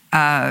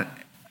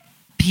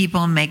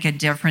people make a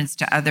difference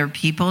to other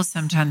people.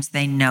 Sometimes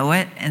they know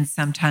it and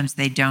sometimes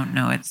they don't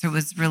know it. So it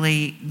was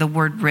really, the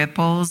word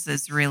ripples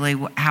is really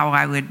how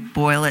I would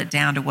boil it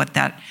down to what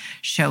that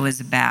show is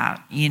about,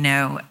 you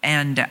know.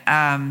 And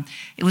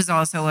it was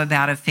also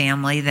about a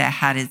family that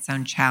had its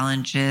own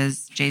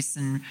challenges.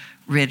 Jason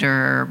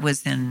Ritter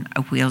was in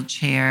a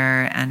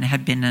wheelchair and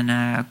had been in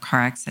a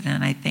car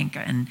accident, I think.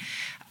 And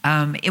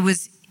it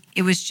was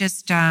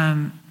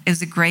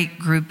a great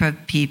group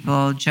of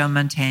people. Joe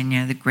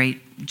Mantegna, the great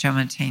Joe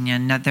Mantegna,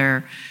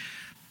 another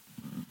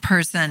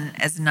person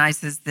as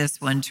nice as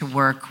this one to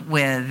work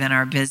with in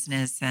our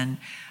business. And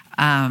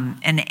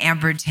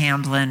Amber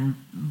Tamblyn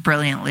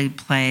brilliantly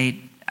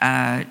played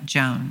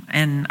Joan.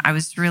 And I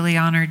was really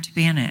honored to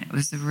be in it. It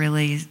was a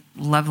really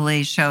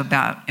lovely show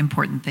about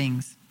important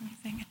things.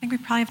 Amazing. I think we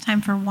probably have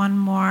time for one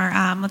more.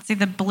 Let's see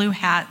the blue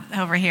hat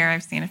over here.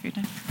 I've seen a few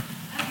times.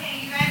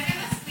 Okay, you guys are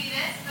the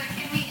sweetest, but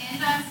can we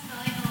end on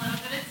spilling a little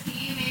bit of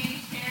tea? Maybe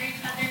share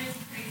each other's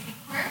crazy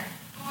quirk?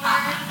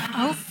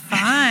 Oh,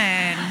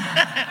 fun.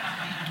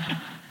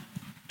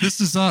 This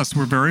is us.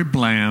 We're very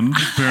bland,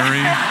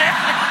 very...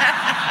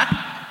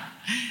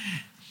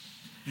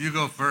 You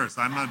go first.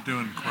 I'm not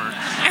doing quirks.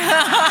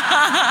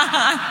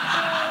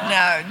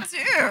 No,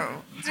 do.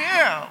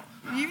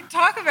 You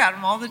talk about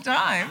them all the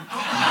time.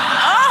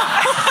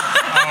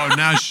 Oh,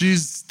 now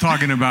she's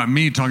talking about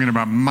me, talking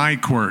about my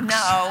quirks. No,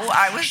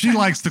 I was... She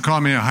likes to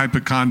call me a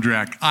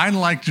hypochondriac. I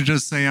like to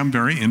just say I'm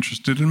very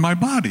interested in my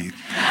body.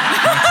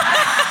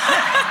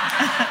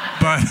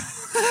 But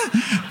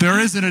there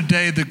isn't a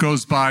day that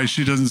goes by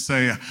she doesn't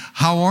say,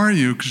 "How are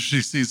you?" Because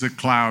she sees a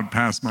cloud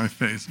pass my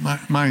face.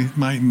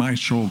 My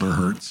shoulder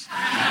hurts,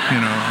 you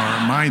know, or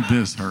my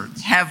this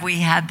hurts. Have we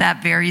had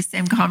that very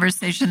same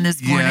conversation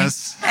this morning?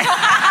 Yes.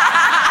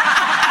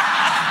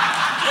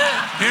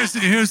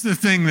 Here's the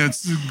thing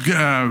that's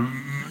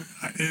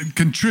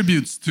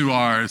contributes to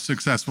our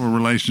successful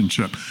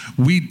relationship.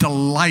 We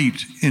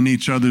delight in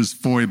each other's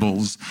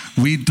foibles.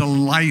 We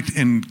delight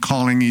in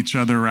calling each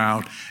other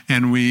out,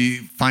 and we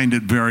find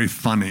it very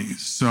funny.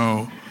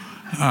 So,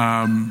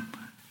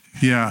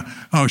 yeah.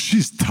 Oh,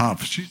 she's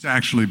tough. She's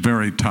actually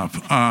very tough.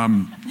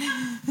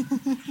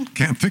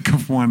 Can't think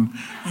of one.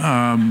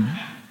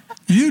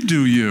 You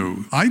do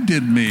you. I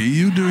did me.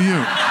 You do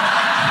you.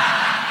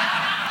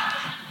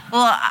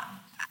 Well,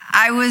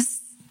 I realized...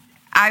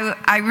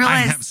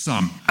 I have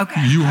some.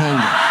 Okay. You hold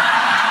it.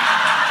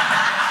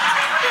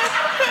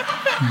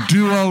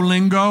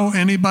 Duolingo,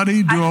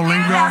 anybody?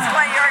 Duolingo? That's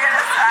what you were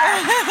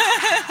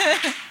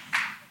going to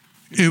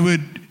say. It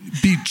would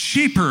be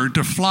cheaper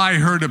to fly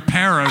her to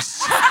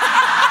Paris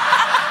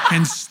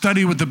and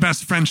study with the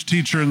best French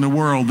teacher in the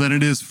world than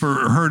it is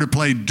for her to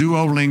play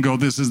Duolingo.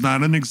 This is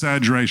not an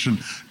exaggeration.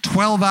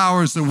 12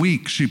 hours a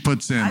week she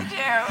puts in. I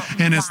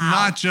do. And it's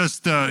not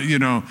just,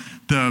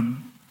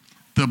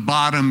 the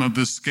bottom of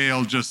the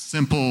scale, just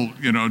simple,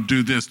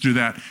 do this, do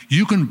that.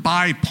 You can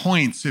buy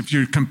points if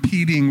you're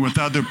competing with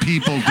other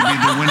people to be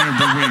the winner of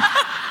the week.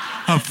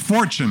 A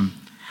fortune.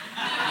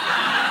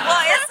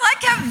 Well, it's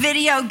like a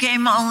video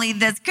game, only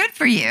that's good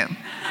for you.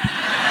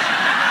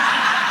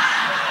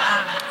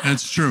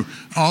 That's true.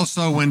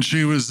 Also, when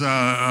she was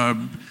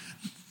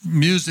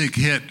music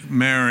hit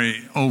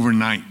Mary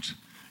overnight.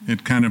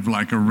 It kind of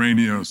like a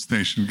radio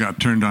station got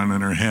turned on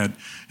in her head.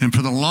 And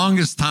for the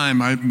longest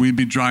time, we'd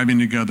be driving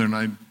together,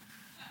 and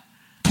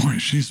boy,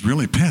 she's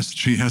really pissed.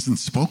 She hasn't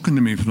spoken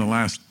to me for the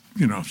last,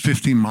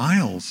 50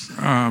 miles.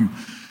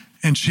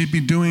 And she'd be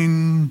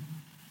doing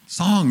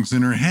songs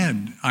in her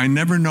head. I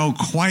never know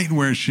quite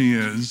where she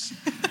is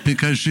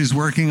because she's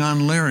working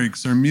on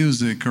lyrics or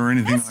music or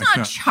anything like that. That's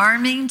not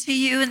charming to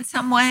you in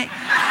some way?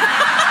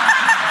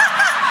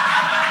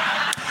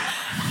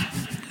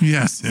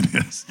 Yes, it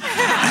is.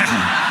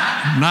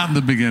 Not in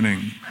the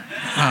beginning.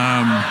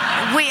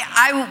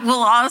 I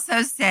will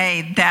also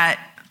say that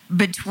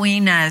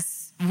between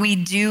us, we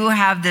do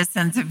have this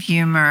sense of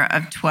humor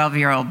of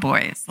 12-year-old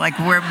boys. Like,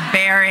 we're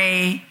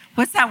very,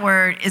 what's that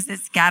word? Is it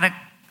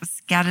scatological?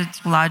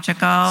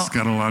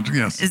 Scatological,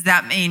 yes. Does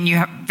that mean you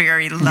have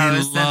very low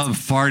We love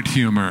fart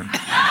humor.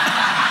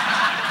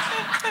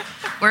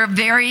 We're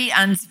very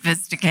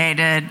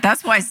unsophisticated.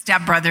 That's why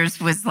Step Brothers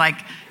was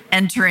like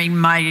entering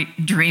my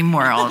dream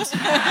world.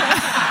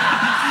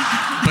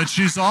 But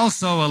she's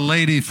also a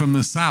lady from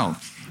the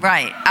South.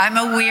 Right. I'm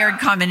a weird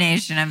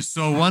combination of...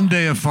 So one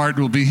day a fart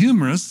will be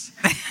humorous.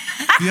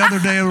 The other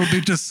day it will be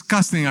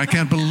disgusting. I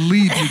can't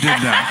believe you did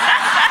that.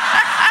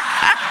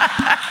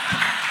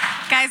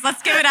 Guys,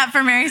 let's give it up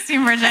for Mary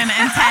Steenburgen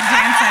and Ted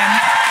Danson.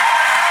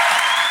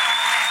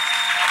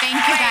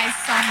 Thank you guys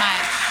so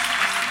much.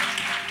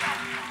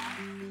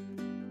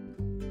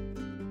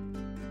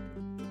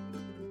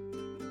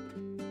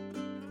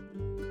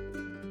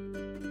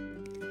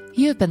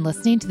 You have been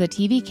listening to the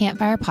TV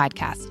Campfire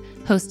podcast,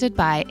 hosted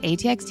by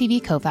ATX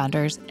TV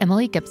co-founders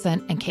Emily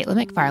Gibson and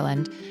Caitlin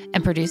McFarland,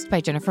 and produced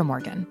by Jennifer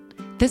Morgan.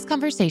 This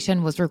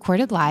conversation was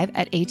recorded live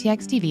at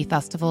ATX TV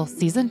Festival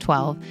Season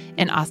 12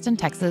 in Austin,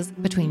 Texas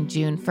between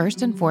June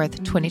 1st and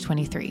 4th,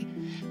 2023.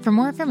 For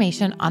more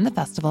information on the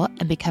festival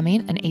and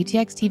becoming an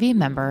ATX TV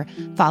member,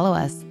 follow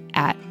us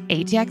at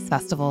ATX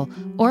Festival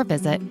or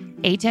visit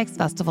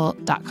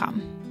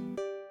atxfestival.com.